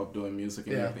like we were both doing music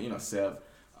and everything, you know, Seb.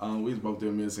 We was both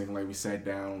doing music and like we sat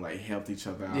down, like helped each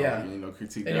other out, you know,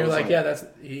 critique. And you're like, yeah, that's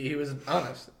he was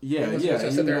honest. Yeah,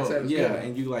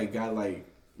 and you like got like,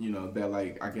 you know, that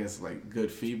like I guess like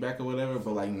good feedback or whatever.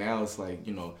 But like now it's like,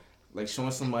 you know, like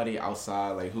showing somebody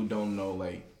outside like who don't know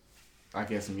like I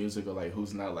guess music or like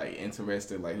who's not like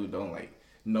interested, like who don't like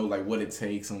know like what it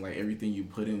takes and like everything you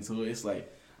put into it. It's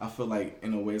like I feel like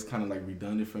in a way it's kind of like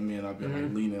redundant for me, and I've been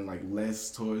like leaning like less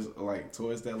towards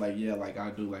that. Like yeah, like I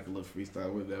do like a little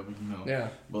freestyle, whatever, you know. Yeah.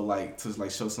 But like to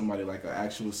like show somebody like an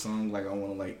actual song, like I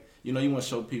want to like, you know, you want to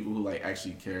show people who like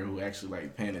actually care, who actually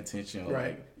like paying attention, or, right?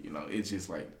 Like, you know, it's just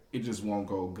like it just won't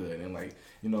go good, and like,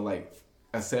 you know, like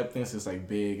acceptance is like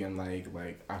big, and like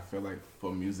I feel like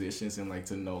for musicians and like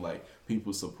to know like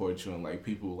people support you and like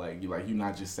people like you're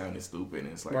not just sounding stupid,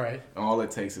 and it's like right. And all it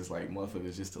takes is like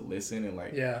motherfuckers just to listen, and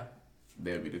like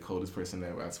they'll be the coldest person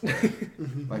ever, I swear.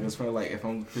 Like it's funny, like if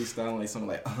I'm freestyling like something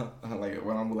like like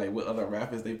when I'm like with other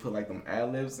rappers, they put like them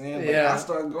ad-libs in, like, I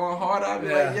start going hard, I'll be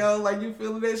like, yo, like you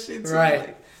feeling that shit too, right?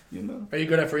 Like, you know, are you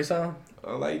good at freestyle?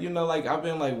 Like, you know, like I've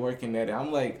been like working at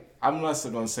it. I'm not still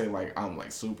gonna say like I'm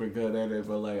like super good at it,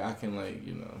 but like I can like,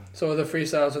 you know. So the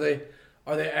freestyles,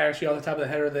 are they actually on the top of the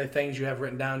head, or are they things you have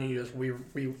written down and you just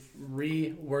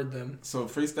reword them? So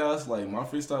freestyles, like my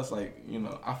freestyles, like, you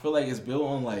know, I feel like it's built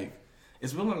on like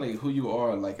who you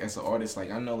are like as an artist. Like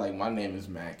I know like my name is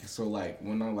Mac, so like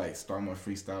when I like start my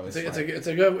freestyle, it's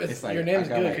like your name's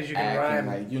good because like, you can rhyme. And,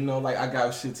 like, you know, like I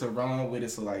got shit to rhyme with it,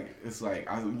 so like it's like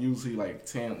I usually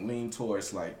like lean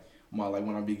towards like my like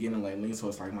when I'm beginning like lean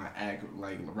towards like my act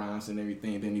like rhymes and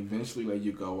everything. Then eventually like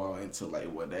you go out into like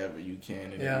whatever you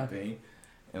can and everything.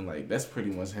 And like that's pretty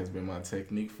much has been my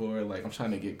technique for it. Like I'm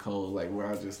trying to get cold, like where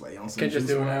I just like on some just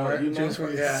do whatever. You know? Juice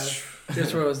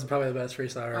WRLD was probably the best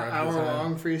freestyler.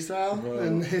 Hour-long freestyle.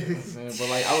 But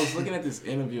like I was looking at this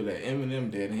interview that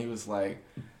Eminem did, and he was like,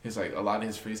 a lot of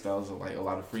his freestyles are like a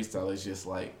lot of freestyle is just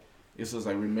like. It's just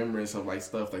like remembrance of like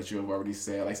stuff that you have already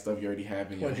said, like stuff you already have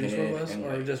in your head. What Juice WRLD was, and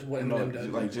or like, just what Eminem does?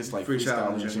 Like just like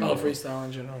freestyle in general. Oh, freestyle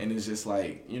in general. And it's just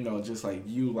like, you know, just like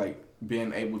you like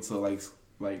being able to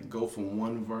like go from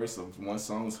one verse of one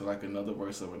song to like another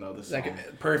verse of another song.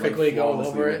 Like perfectly like, go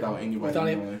over it without anybody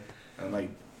knowing. And like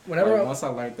once I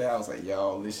learned that, I was like,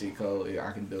 yo, this shit cool. Yeah,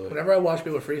 I can do it. Whenever I watch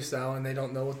people freestyle and they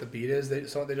don't know what the beat is, they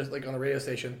just like on the radio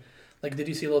station, Like, did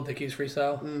you see Lil Dicky's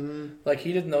freestyle? Mm-hmm. Like,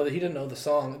 he didn't know the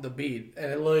song, the beat,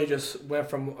 and it literally just went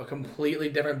from a completely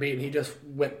different beat, and he just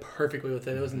went perfectly with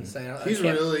it. It was insane. He's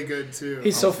really good too.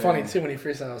 He's so funny too when he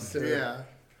freestyles too. Yeah.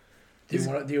 Do you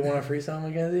want to freestyle,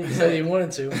 MacKenzie? You said you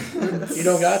wanted to. You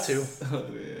don't got to. Oh,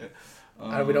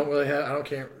 yeah. We don't really have. I don't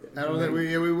care. I don't think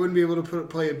we wouldn't be able to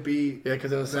play a beat. Yeah,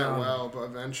 because it was that well, but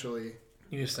eventually.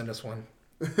 You just send us one.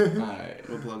 Alright.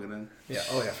 We'll plug it in. Yeah.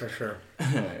 Oh yeah, for sure.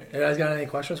 Alright. You guys got any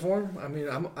questions for him? I mean,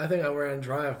 I think I'm running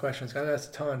dry of questions. That's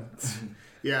a ton.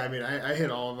 Yeah, I mean, I hit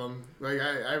all of them. Like,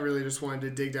 I really just wanted to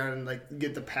dig down and, like,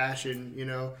 get the passion, you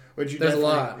know? Which There's a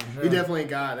lot. You definitely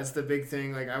got. That's the big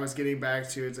thing, like, I was getting back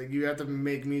to. It's like, you have to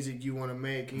make music you want to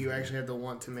make, and you actually have to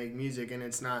want to make music, and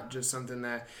it's not just something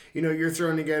that, you know, you're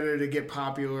throwing together to get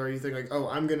popular, or you think, like, oh,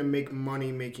 I'm going to make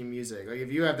money making music. Like,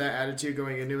 if you have that attitude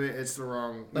going into it, it's the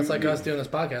wrong... That's like us doing this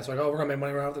podcast. Like, oh, we're going to make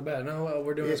money right off the bat. No,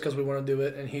 we're doing this because we want to do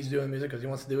it, and he's doing music because he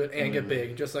wants to do it and get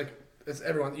big. Just like... It's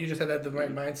everyone. You just had that the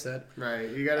right mindset. Right.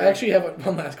 You gotta. I actually have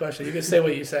one last question. You can say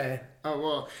what you say. Oh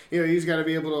well, you know, you just got to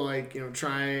be able to, like, you know,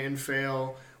 try and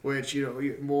fail, which, you know,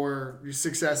 more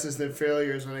successes than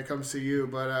failures when it comes to you.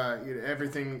 But you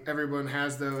know, everyone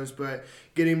has those. But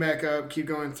getting back up, keep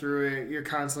going through it. You're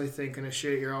constantly thinking of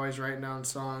shit. You're always writing down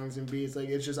songs and beats. Like,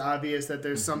 it's just obvious that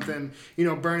there's something, you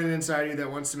know, burning inside you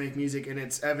that wants to make music, and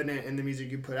it's evident in the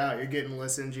music you put out. You're getting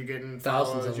listens. You're getting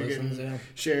thousands follows, of listens. getting Yeah.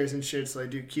 shares and shit. So,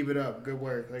 like, dude, keep it up. Good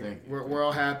work. Like, we're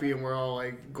all happy, and we're all,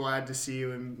 like, glad to see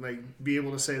you, and, like, be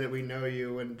able to say that we know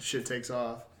you when shit takes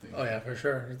off. Oh yeah, for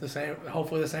sure. It's the same.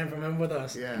 Hopefully the same from him with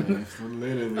us. Yeah.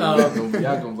 Literally.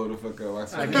 Y'all gonna blow the fuck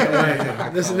up. I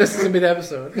can't wait. This is gonna be the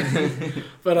episode.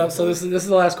 But so this is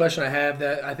the last question I have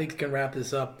that I think can wrap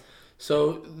this up.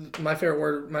 So my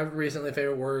recently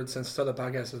favorite word since the start of the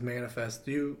podcast is manifest.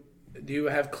 Do you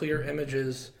have clear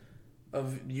images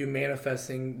of you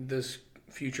manifesting this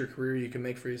future career you can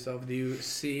make for yourself? Do you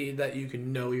see that you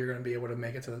can know you're gonna be able to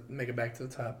make it back to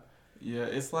the top? Yeah,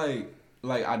 it's like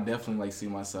I definitely, like, see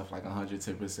myself, like,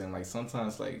 110%. Like,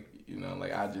 sometimes, like, you know,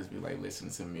 like, I just be, like,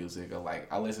 listening to music, or,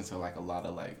 like, I listen to, like, a lot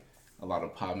of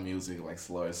pop music, like,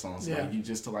 slower songs. Yeah. Like, you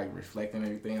just to, like, reflect on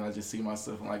everything. I just see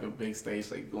myself on, like, a big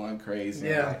stage, like, going crazy.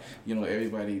 Yeah. And, like, you know,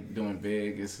 everybody doing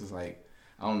big. It's just, like,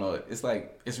 I don't know. It's,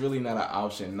 like, it's really not an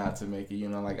option not to make it, you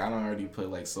know? Like, I don't already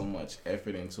put, like, so much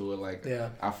effort into it. Like, yeah.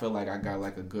 I feel like I got,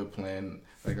 like, a good plan,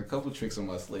 like, a couple tricks on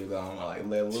my sleeve that I'm, like,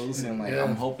 let loose. And, like,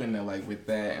 I'm hoping that, like, with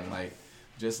that and, like,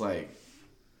 just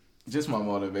my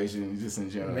motivation, just in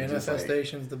general.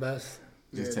 Manifestation's the best.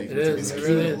 Just take it is. It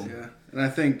really is. Yeah, and I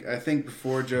think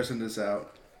before Joe sends this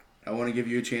out, I want to give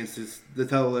you a chance to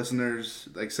tell the listeners,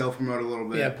 like, self-promote a little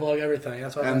bit. Yeah, plug everything.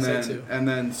 That's what I said too. And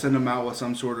then send them out with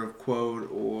some sort of quote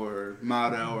or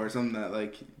motto or something that,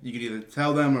 like, you could either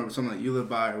tell them or something that you live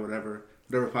by or whatever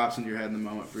pops into your head in the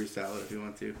moment. Freestyle it if you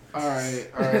want to. All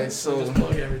right. So just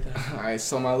plug everything. All right.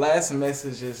 So my last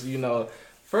message is, you know,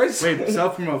 first. Wait,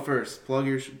 self-promote first. Plug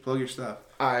your stuff.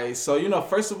 Alright, so, you know,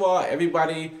 first of all,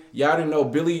 everybody, y'all already know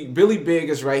Billy Big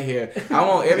is right here. I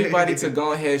want everybody to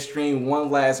go ahead and stream one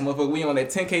last motherfucker. We on that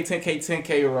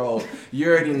 10K roll.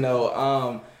 You already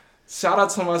know. Shout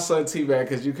out to my son T-Bag,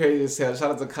 because you crazy as hell.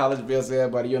 Shout out to College Bills,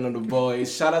 everybody, you know the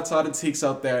boys. Shout out to all the teaks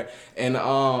out there. And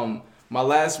my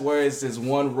last words is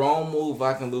one wrong move,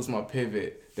 I can lose my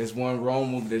pivot. There's one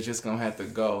wrong move that's just gonna have to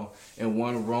go, and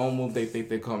one wrong move they think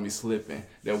they call me slipping.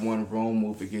 That one wrong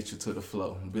move to get you to the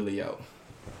flow. Billy out.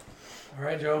 All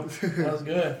right, Joe. That was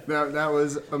good. That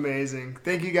was amazing.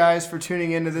 Thank you guys for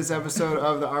tuning into this episode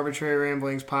of the Arbitrary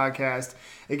Ramblings podcast.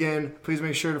 Again, please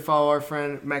make sure to follow our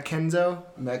friend MacKenzo.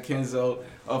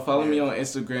 Follow me on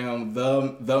Instagram,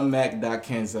 the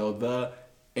Mac.Kenzo, the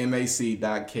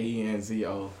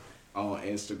MAC.KENZO on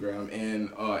Instagram,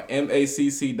 and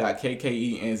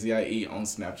MACC.KKENZIE on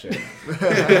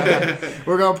Snapchat.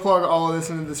 We're going to plug all of this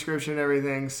in the description and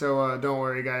everything, so don't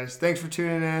worry, guys. Thanks for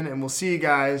tuning in, and we'll see you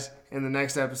guys in the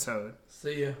next episode.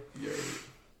 See ya.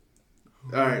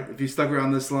 All right, if you stuck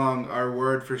around this long, our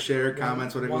word for share,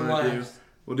 comments, whatever you want to do,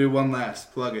 we'll do one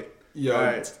last. Plug it. Yo, all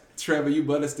right. Trevor, you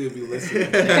better still be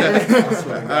listening. All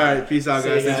right, peace out,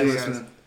 guys. Thanks for listening.